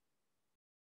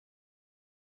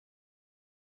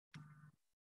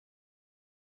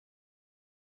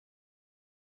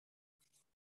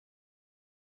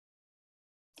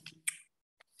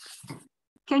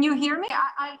 Can you hear me?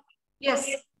 Yes.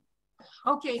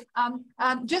 Okay.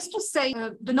 Just to say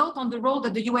the note on the role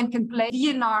that the UN can play,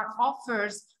 VNR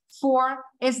offers for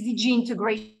SDG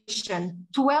integration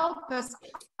to help us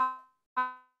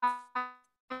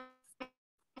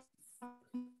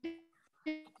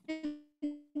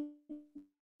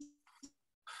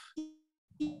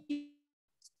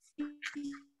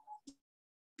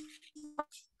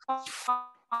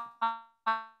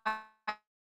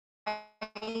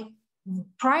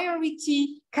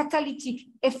priority catalytic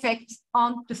effect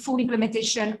on the full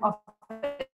implementation of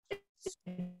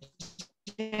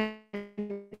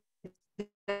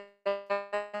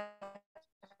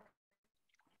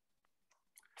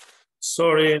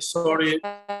Sorry.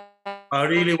 I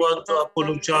really want to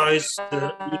apologize.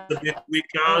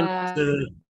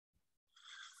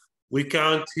 We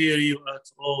can't hear you at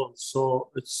all. So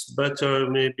it's better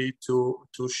maybe to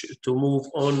move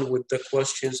on with the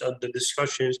questions and the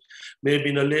discussions.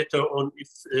 Maybe later on, if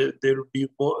there will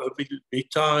be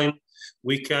time,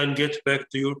 we can get back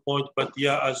to your point. But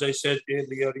yeah, as I said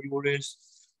earlier, you raised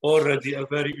already a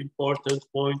very important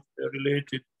point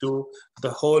related to the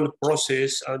whole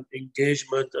process and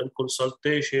engagement and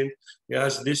consultation.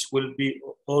 Yes, this will be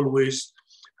always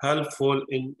helpful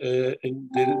in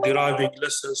deriving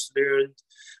lessons learned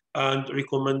and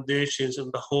recommendations in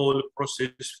the whole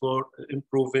process for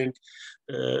improving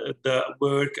the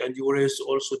work. And you raised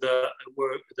also the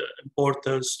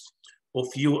importance of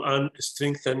UN,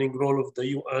 strengthening role of the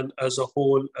UN as a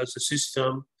whole, as a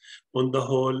system on the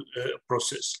whole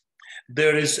process.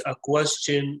 There is a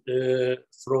question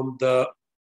from the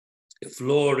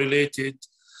floor related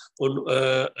on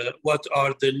what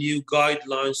are the new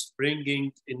guidelines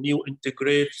bringing a new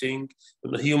integrating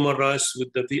human rights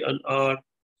with the VNR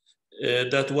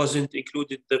that wasn't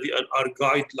included the VNR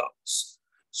guidelines.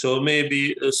 So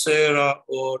maybe Sarah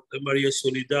or Maria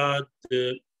Soledad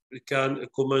can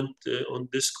comment on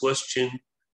this question,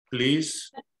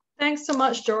 please. Thanks so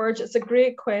much, George. It's a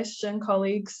great question,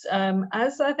 colleagues.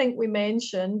 As I think we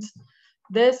mentioned,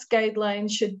 this guideline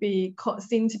should be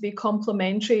seen to be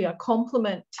complementary, a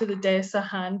complement to the DESA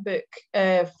handbook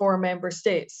for member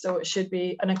states. So it should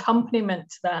be an accompaniment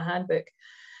to that handbook.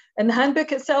 And the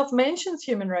handbook itself mentions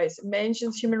human rights. It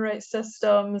mentions human rights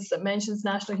systems. It mentions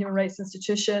national human rights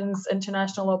institutions,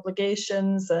 international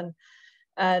obligations,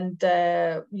 and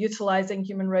utilizing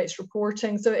human rights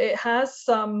reporting. So it has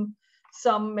some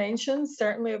mentions,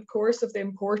 certainly, of course, of the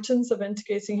importance of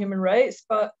integrating human rights,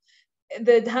 but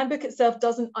the handbook itself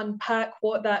doesn't unpack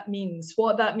what that means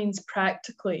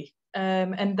practically.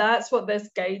 And that's what this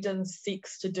guidance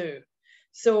seeks to do.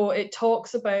 So it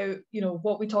talks about,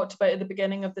 what we talked about at the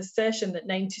beginning of this session, that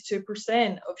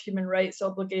 92% of human rights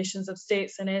obligations of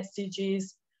states and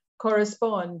SDGs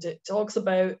correspond. It talks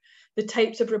about the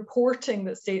types of reporting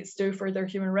that states do for their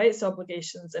human rights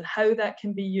obligations and how that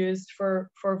can be used for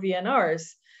VNRs.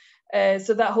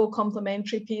 So that whole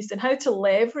complementary piece and how to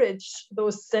leverage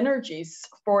those synergies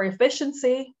for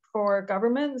efficiency for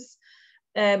governments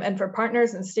and for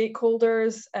partners and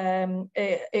stakeholders.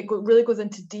 It really goes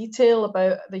into detail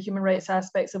about the human rights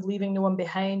aspects of leaving no one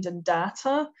behind and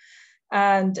data.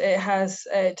 And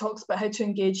it talks about how to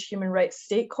engage human rights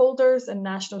stakeholders and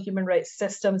national human rights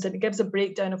systems. And it gives a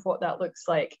breakdown of what that looks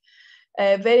like.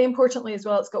 Very importantly as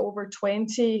well, it's got over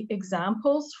 20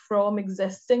 examples from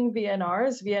existing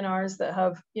VNRs that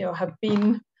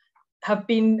have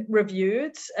been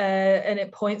reviewed, and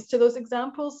it points to those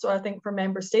examples. So I think for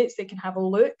member states, they can have a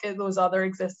look at those other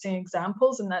existing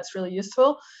examples, and that's really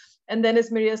useful. And then,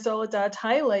 as Maria Soledad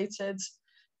highlighted,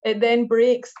 it then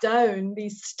breaks down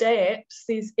these steps,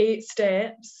 these 8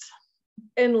 steps,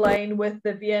 in line with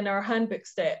the VNR handbook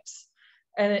steps.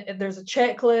 And there's a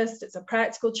checklist. It's a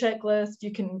practical checklist.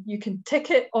 You can tick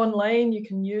it online. You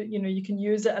can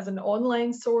use it as an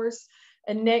online source.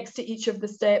 And next to each of the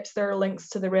steps, there are links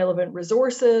to the relevant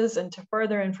resources and to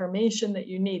further information that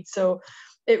you need. So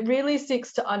it really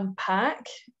seeks to unpack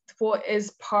what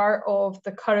is part of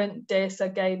the current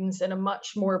DESA guidance in a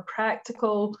much more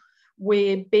practical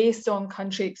way based on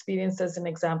country experiences and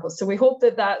examples. So we hope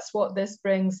that that's what this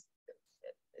brings.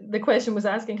 The question was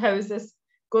asking, how is this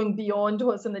going beyond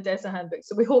what's in the DESA handbook?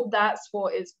 So we hope that's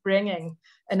what it's bringing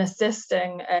and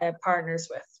assisting partners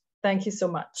with. Thank you so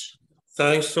much.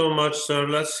 Thanks so much, sir.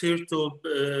 Let's hear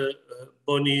to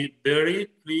Bonnie Berry,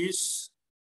 please.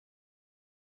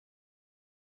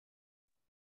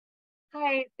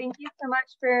 Hi, thank you so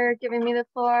much for giving me the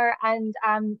floor, and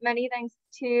many thanks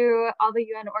to all the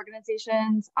UN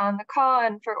organizations on the call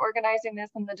and for organizing this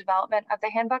and the development of the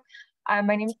handbook.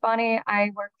 My name is Bonnie.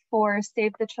 I work for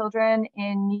Save the Children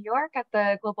in New York at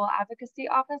the Global Advocacy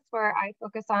Office, where I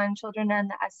focus on children and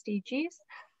the SDGs.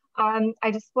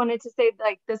 I just wanted to say,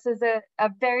 this is a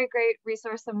very great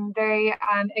resource. I'm very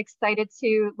excited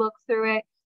to look through it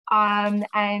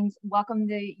and welcome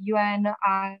the UN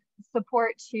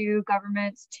support to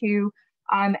governments to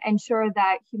ensure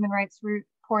that human rights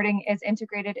reporting is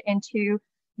integrated into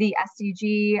the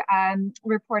SDG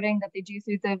reporting that they do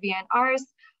through the VNRs.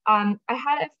 I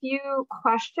had a few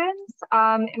questions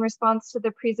in response to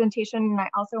the presentation, and I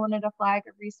also wanted to flag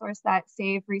a resource that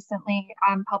SAVE recently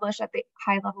published at the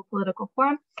High Level Political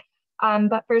Forum.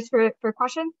 But first for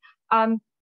questions.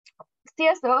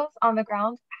 CSOs on the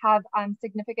ground have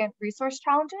significant resource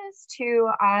challenges to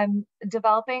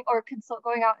developing or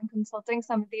going out and consulting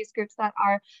some of these groups that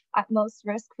are at most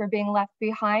risk for being left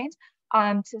behind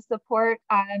to support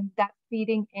that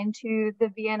feeding into the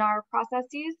VNR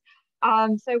processes.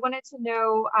 So I wanted to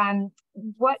know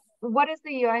what is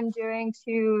the UN doing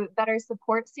to better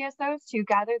support CSOs to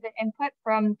gather the input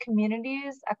from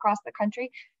communities across the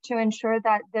country to ensure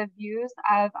that the views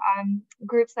of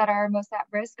groups that are most at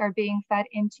risk are being fed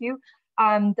into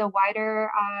the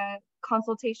wider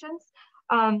consultations?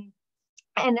 And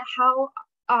how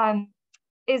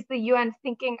is the UN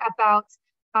thinking about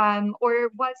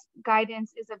or what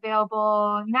guidance is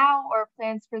available now or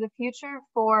plans for the future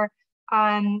for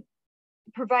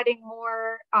providing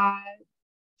more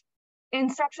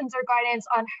instructions or guidance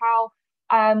on how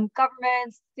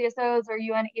governments, CSOs, or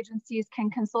UN agencies can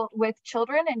consult with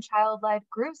children and child-led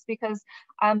groups, because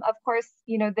of course,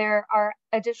 there are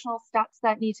additional steps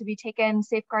that need to be taken,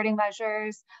 safeguarding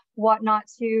measures, whatnot,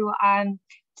 to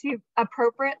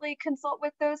appropriately consult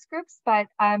with those groups. But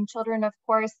children, of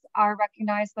course, are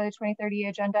recognized by the 2030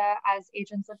 Agenda as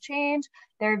agents of change.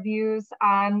 Their views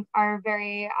are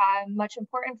very much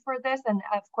important for this. And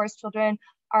of course, children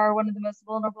are one of the most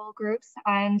vulnerable groups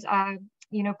and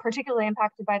particularly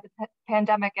impacted by the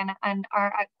pandemic and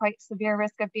are at quite severe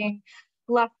risk of being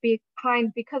left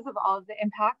behind because of all of the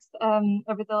impacts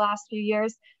over the last few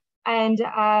years. And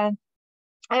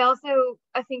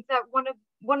I think that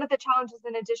one of the challenges,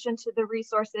 in addition to the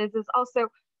resources, is also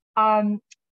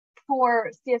for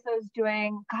CSOs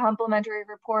doing complementary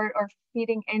report or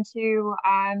feeding into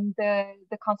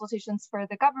the consultations for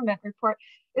the government report,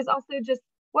 is also just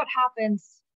what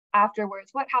happens afterwards.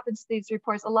 What happens to these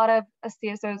reports? A lot of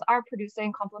CSOs are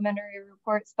producing complementary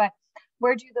reports, but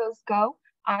where do those go?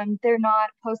 They're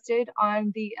not posted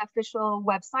on the official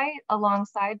website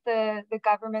alongside the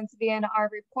government's VNR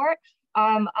report.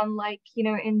 Unlike,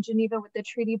 in Geneva with the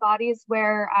treaty bodies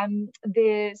where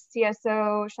the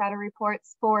CSO shadow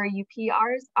reports for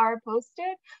UPRs are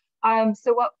posted.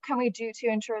 So what can we do to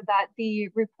ensure that the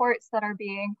reports that are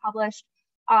being published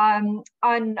along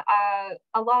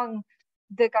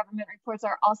the government reports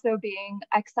are also being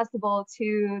accessible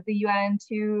to the UN,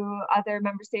 to other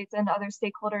member states and other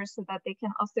stakeholders, so that they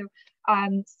can also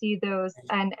see those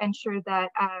and ensure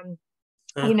that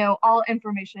all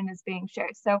information is being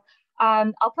shared. So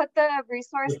I'll put the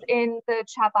resource in the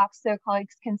chat box so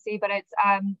colleagues can see, but it's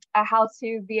a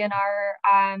how-to VNR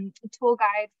tool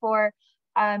guide for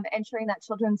ensuring that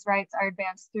children's rights are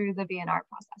advanced through the VNR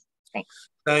process. Thanks.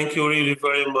 Thank you really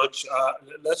very much.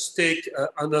 Let's take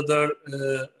another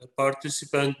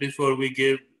participant before we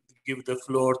give the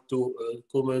floor to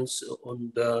comments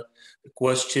on the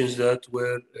questions that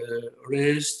were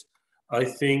raised. I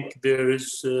think there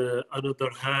is another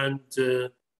hand.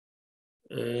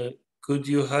 Could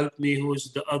you help me?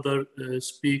 Who's the other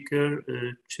speaker?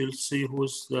 Chelsea,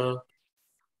 who's the...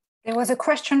 There was a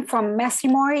question from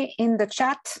Massimoy in the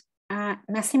chat.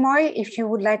 Massimoy, if you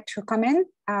would like to come in,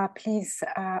 please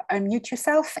unmute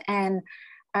yourself and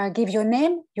give your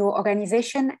name, your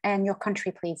organization, and your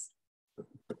country, please.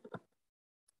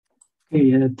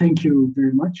 Okay, thank you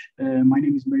very much. My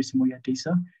name is Massimoy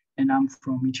Adesa, and I'm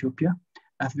from Ethiopia.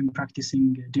 I've been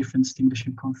practicing different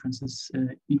stimulation conferences,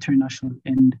 international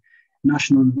and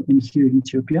national, in here in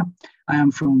Ethiopia. I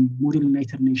am from Model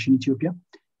United Nation, Ethiopia.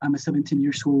 I'm a 17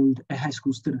 years old, a high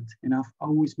school student, and I've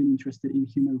always been interested in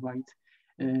human rights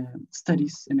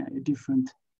studies and different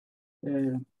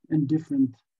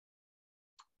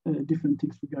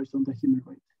things regards on the human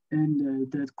rights.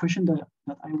 And the question that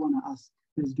I want to ask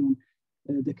based on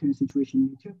the current situation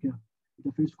in Ethiopia,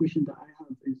 the first question that I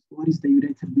have is, what is the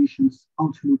United Nations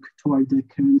outlook toward the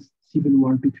current civil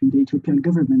war between the Ethiopian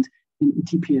government and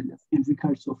TPLF in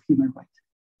regards of human rights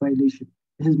violation?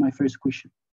 This is my first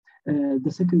question. The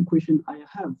second question I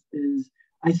have is,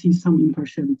 I see some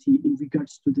impartiality in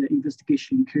regards to the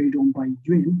investigation carried on by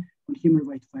UN on human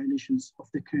rights violations of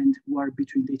the current war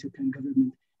between the Ethiopian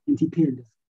government and TPLF.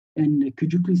 And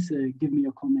could you please give me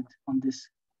a comment on this?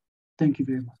 Thank you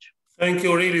very much. Thank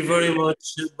you really very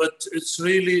much. But it's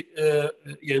really,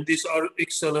 these are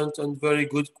excellent and very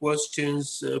good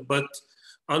questions. But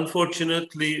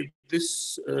unfortunately,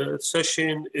 this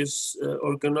session is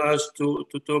organized to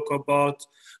talk about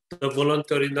the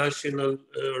voluntary national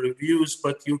reviews,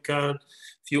 but you can,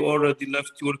 if you already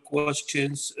left your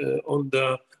questions on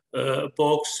the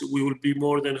box, we will be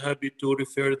more than happy to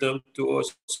refer them to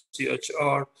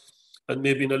OCHR, and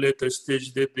maybe in a later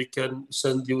stage that they can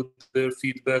send you their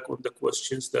feedback on the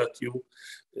questions that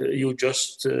you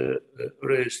just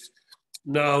raised.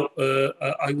 Now,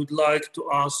 I would like to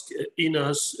ask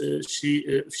Inas,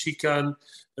 if she can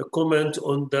comment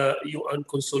on the UN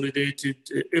consolidated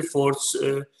efforts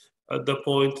at the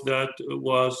point that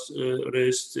was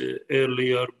raised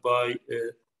earlier by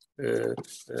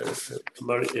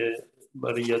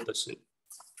Maria da Silva.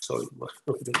 Sorry.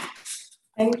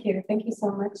 Thank you so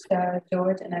much,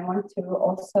 George. And I want to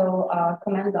also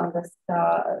comment on this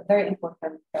very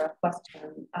important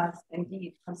question, as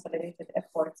indeed consolidated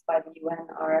efforts by the UN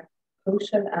are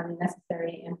crucial and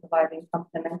necessary in providing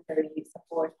complementary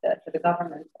support to the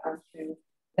government and to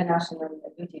the national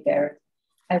duty bearers.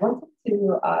 I wanted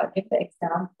to give the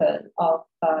example of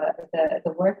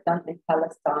the work done in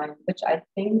Palestine, which I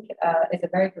think is a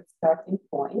very good starting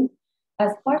point.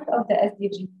 As part of the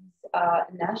SDGs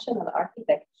national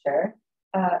architecture,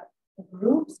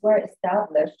 groups were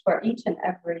established for each and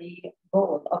every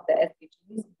goal of the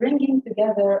SDGs, bringing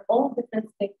together all different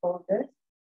stakeholders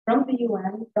from the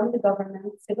UN, from the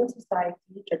government, civil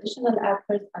society, traditional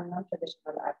actors, and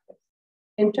non-traditional actors.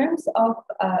 In terms of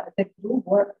the group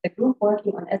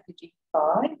working on SDG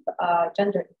 5,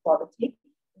 gender equality,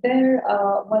 there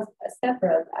was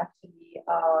several actually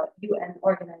UN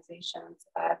organizations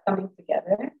coming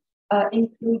together,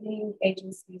 including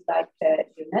agencies like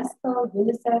UNESCO,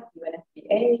 UNICEF,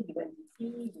 UNFPA, UNDP,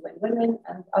 UN Women,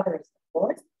 and others, of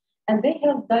course. And they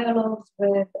held dialogues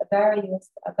with various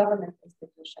government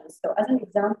institutions. So as an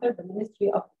example, the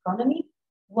Ministry of Economy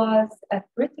was a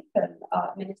critical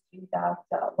ministry that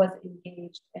was engaged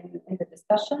engaged in the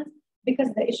discussions,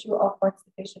 because the issue of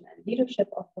participation and leadership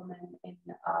of women in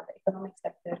the economic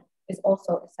sector is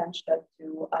also essential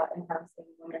to enhancing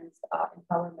women's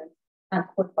empowerment and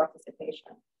full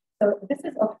participation. So this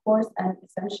is, of course, an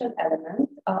essential element.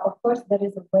 Of course, there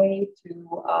is a way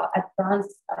to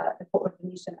advance the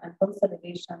coordination and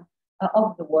consolidation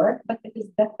of the work, but it is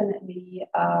definitely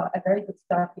a very good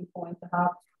starting point to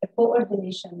have a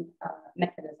coordination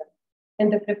mechanism. In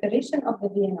the preparation of the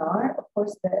VNR, of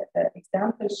course, the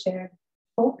example shared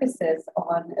focuses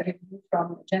on review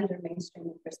from gender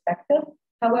mainstreaming perspective.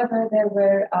 However, there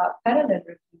were parallel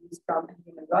reviews from a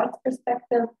human rights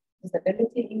perspective,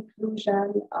 disability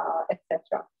inclusion,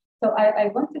 etc. So I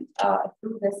wanted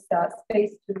through this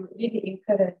space to really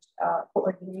encourage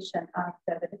coordination at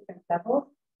the different levels,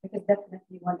 because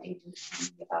definitely one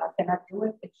agency cannot do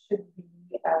it. It should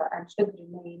be and should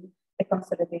remain a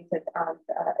consolidated and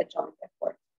a joint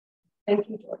effort. Thank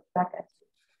you, George. Back at you.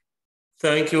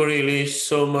 Thank you really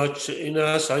so much,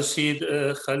 Ines. I see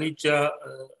Khalija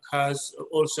has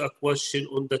also a question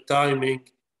on the timing.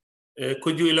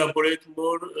 Could you elaborate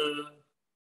more,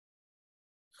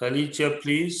 Khalija,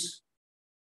 please?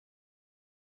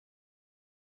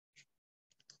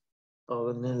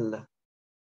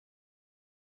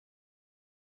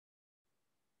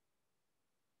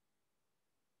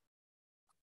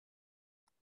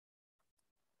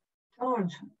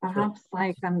 George, perhaps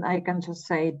I can just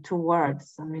say 2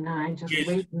 words. I mean, I just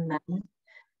written them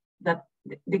that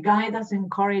the guidance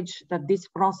encourage that this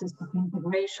process of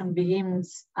integration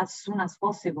begins as soon as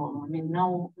possible. I mean,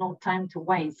 no time to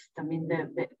waste. I mean,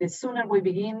 the sooner we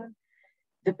begin,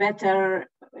 the better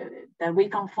that we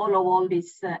can follow all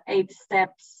these 8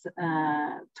 steps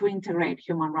to integrate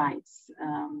human rights.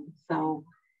 So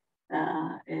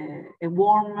a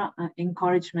warm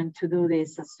encouragement to do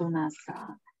this as soon as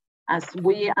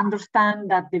we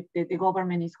understand that the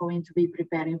government is going to be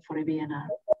preparing for a VNR.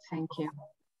 Thank you.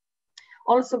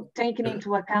 Also taking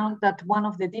into account that one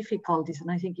of the difficulties, and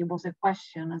I think it was a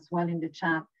question as well in the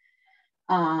chat,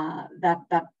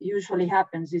 that usually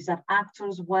happens is that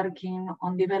actors working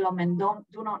on development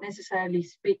do not necessarily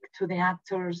speak to the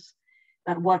actors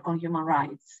that work on human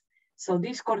rights. So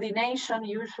this coordination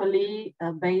usually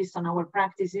based on our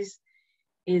practices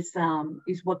is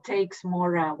what takes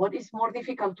more, what is more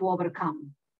difficult to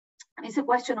overcome. And it's a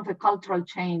question of a cultural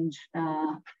change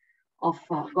of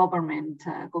government,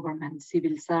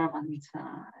 civil servants,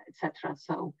 etc.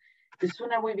 So the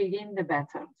sooner we begin, the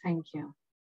better. Thank you.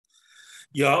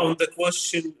 Yeah, on the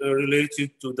question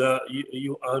related to the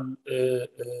UN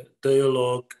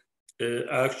dialogue,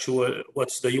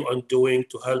 what's the UN doing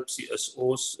to help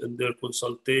CSOs in their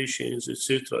consultations,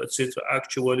 etc., etc.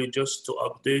 Actually, just to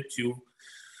update you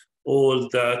all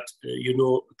that, you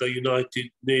know, the United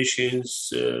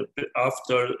Nations,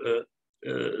 after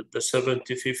the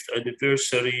 75th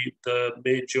anniversary, the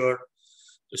major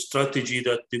strategy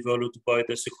that developed by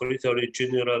the Secretary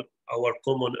General, our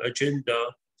common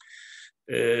agenda,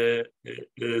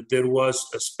 there was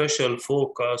a special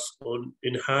focus on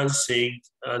enhancing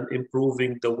and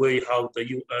improving the way how the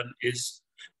UN is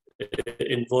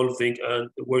involving and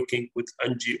working with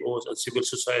NGOs and civil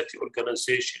society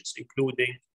organizations,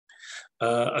 including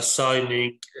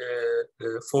assigning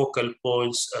focal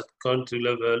points at country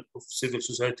level of civil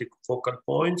society focal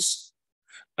points.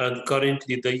 And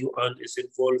currently the UN is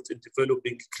involved in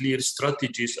developing clear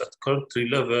strategies at country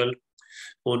level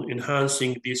on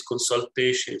enhancing these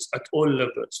consultations at all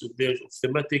levels. So there's a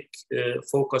thematic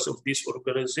focus of these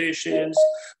organizations,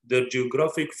 their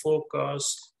geographic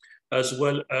focus, as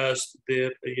well as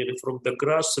their, you know, from the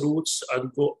grassroots and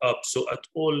go up. So at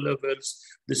all levels,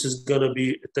 this is gonna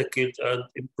be tackled and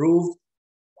improved.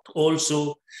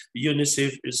 Also,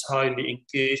 UNICEF is highly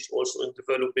engaged also in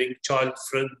developing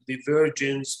child-friendly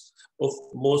versions of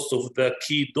most of the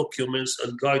key documents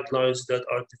and guidelines that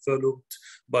are developed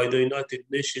by the United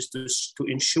Nations to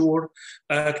ensure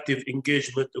active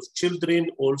engagement of children,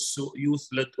 also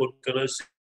youth-led organizations.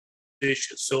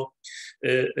 So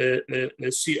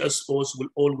CSOs will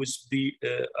always be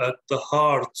at the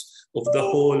heart of the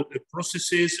whole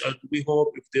processes, and we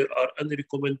hope if there are any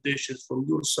recommendations from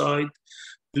your side,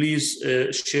 please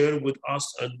share with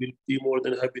us, and we'll be more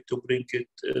than happy to bring it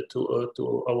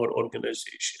to our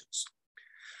organizations.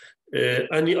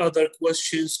 Any other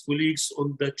questions, colleagues,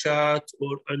 on the chat,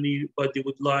 or anybody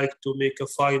would like to make a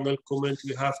final comment?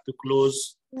 We have to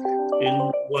close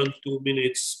in 1-2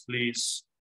 minutes, please.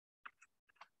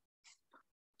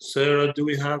 Sarah, do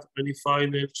we have any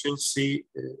final? Chelsea,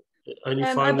 any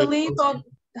final? I believe,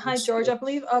 hi George, I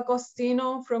believe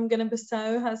Agostino from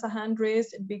Guinea-Bissau has a hand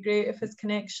raised. It'd be great if his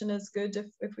connection is good,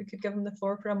 if we could give him the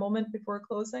floor for a moment before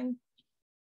closing.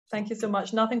 Thank you so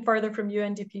much. Nothing further from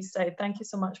UNDP's side. Thank you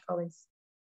so much, colleagues.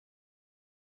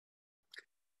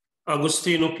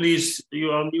 Agostino, please,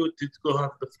 you are muted. Go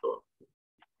have the floor.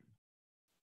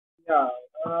 Yeah,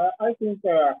 I think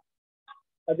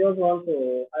I just want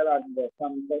to highlight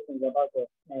some questions about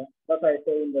what I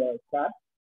say in the chat.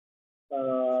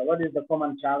 What is the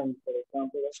common challenge, for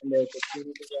example, and the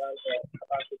opportunity,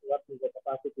 capacity, what is the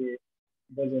capacity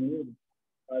does you need?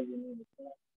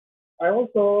 I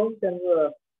also can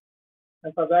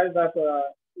emphasize that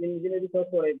in Guinea-Bissau,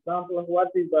 for example, what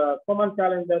is the common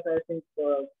challenge that I think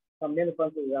some many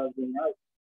countries have been has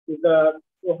is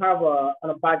to have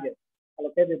a budget,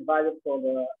 allocated budget for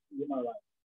the human rights.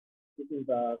 This is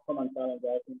the common challenge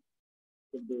I think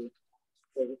should be.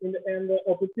 And the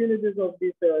opportunities of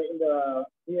this in the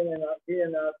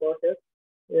VNR process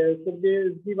should be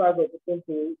give us the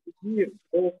opportunity to give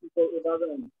those people who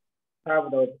doesn't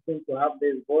have the opportunity to have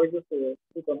these voices to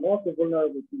the most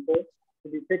vulnerable people to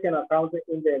be taken account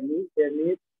in their needs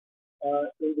in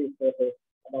this process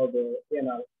about the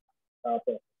VNR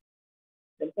process.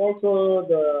 And also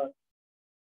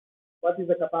what is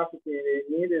the capacity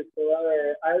needed? So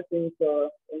I think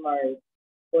in my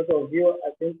point of view,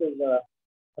 I think is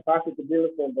capacity to build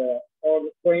for the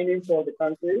training for the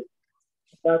country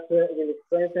that will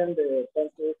strengthen the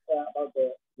countries about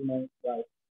the human rights.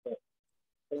 So,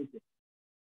 thank you.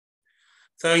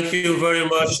 Thank you very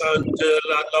much. And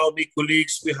allow me,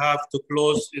 colleagues, we have to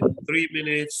close in 3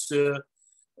 minutes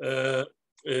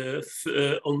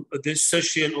on this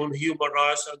session on human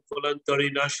rights and voluntary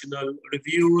national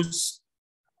reviews.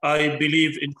 I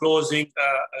believe in closing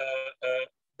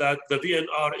that the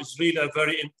VNR is really a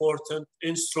very important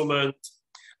instrument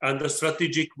and a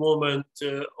strategic moment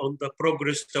on the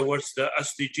progress towards the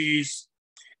SDGs.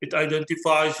 It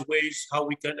identifies ways how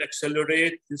we can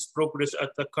accelerate this progress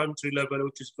at the country level,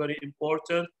 which is very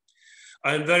important.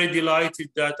 I'm very delighted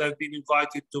that I've been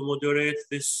invited to moderate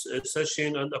this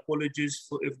session, and apologies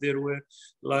for if there were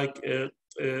like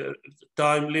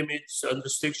time limits and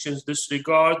restrictions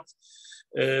disregard.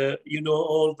 You know,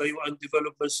 all the UN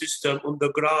development system on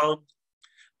the ground,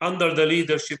 under the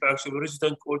leadership, actually,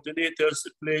 resident coordinators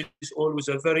plays always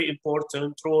a very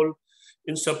important role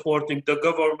in supporting the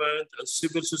government and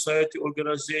civil society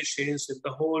organizations in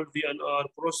the whole VNR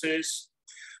process.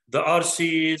 The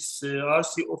RCs,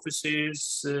 RC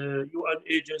offices, UN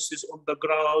agencies on the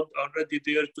ground are ready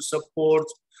there to support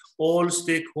all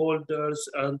stakeholders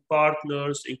and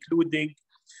partners, including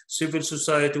civil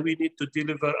society. We need to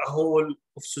deliver a whole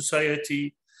of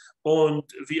society owned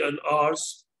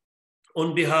VNRs.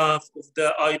 On behalf of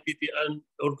the IPPN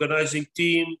organizing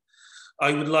team,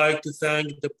 I would like to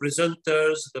thank the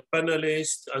presenters, the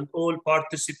panelists, and all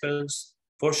participants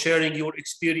for sharing your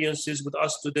experiences with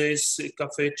us today's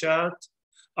Café chat.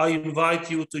 I invite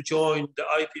you to join the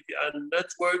IPPN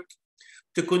network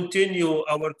to continue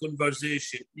our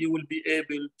conversation. You will be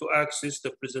able to access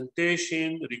the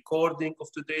presentation, recording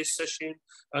of today's session,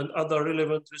 and other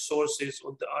relevant resources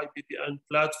on the IPPN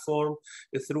platform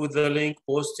through the link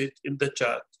posted in the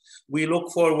chat. We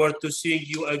look forward to seeing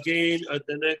you again at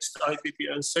the next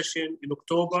IPPN session in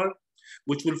October,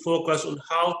 which will focus on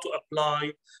how to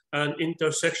apply an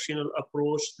intersectional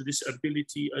approach to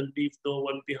disability and leave no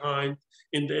one behind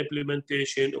in the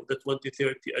implementation of the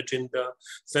 2030 agenda.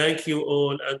 Thank you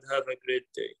all and have a great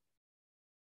day.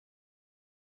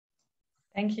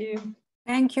 Thank you.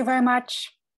 Thank you very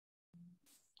much.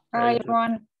 Bye,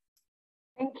 everyone.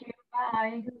 Thank you.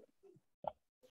 Bye.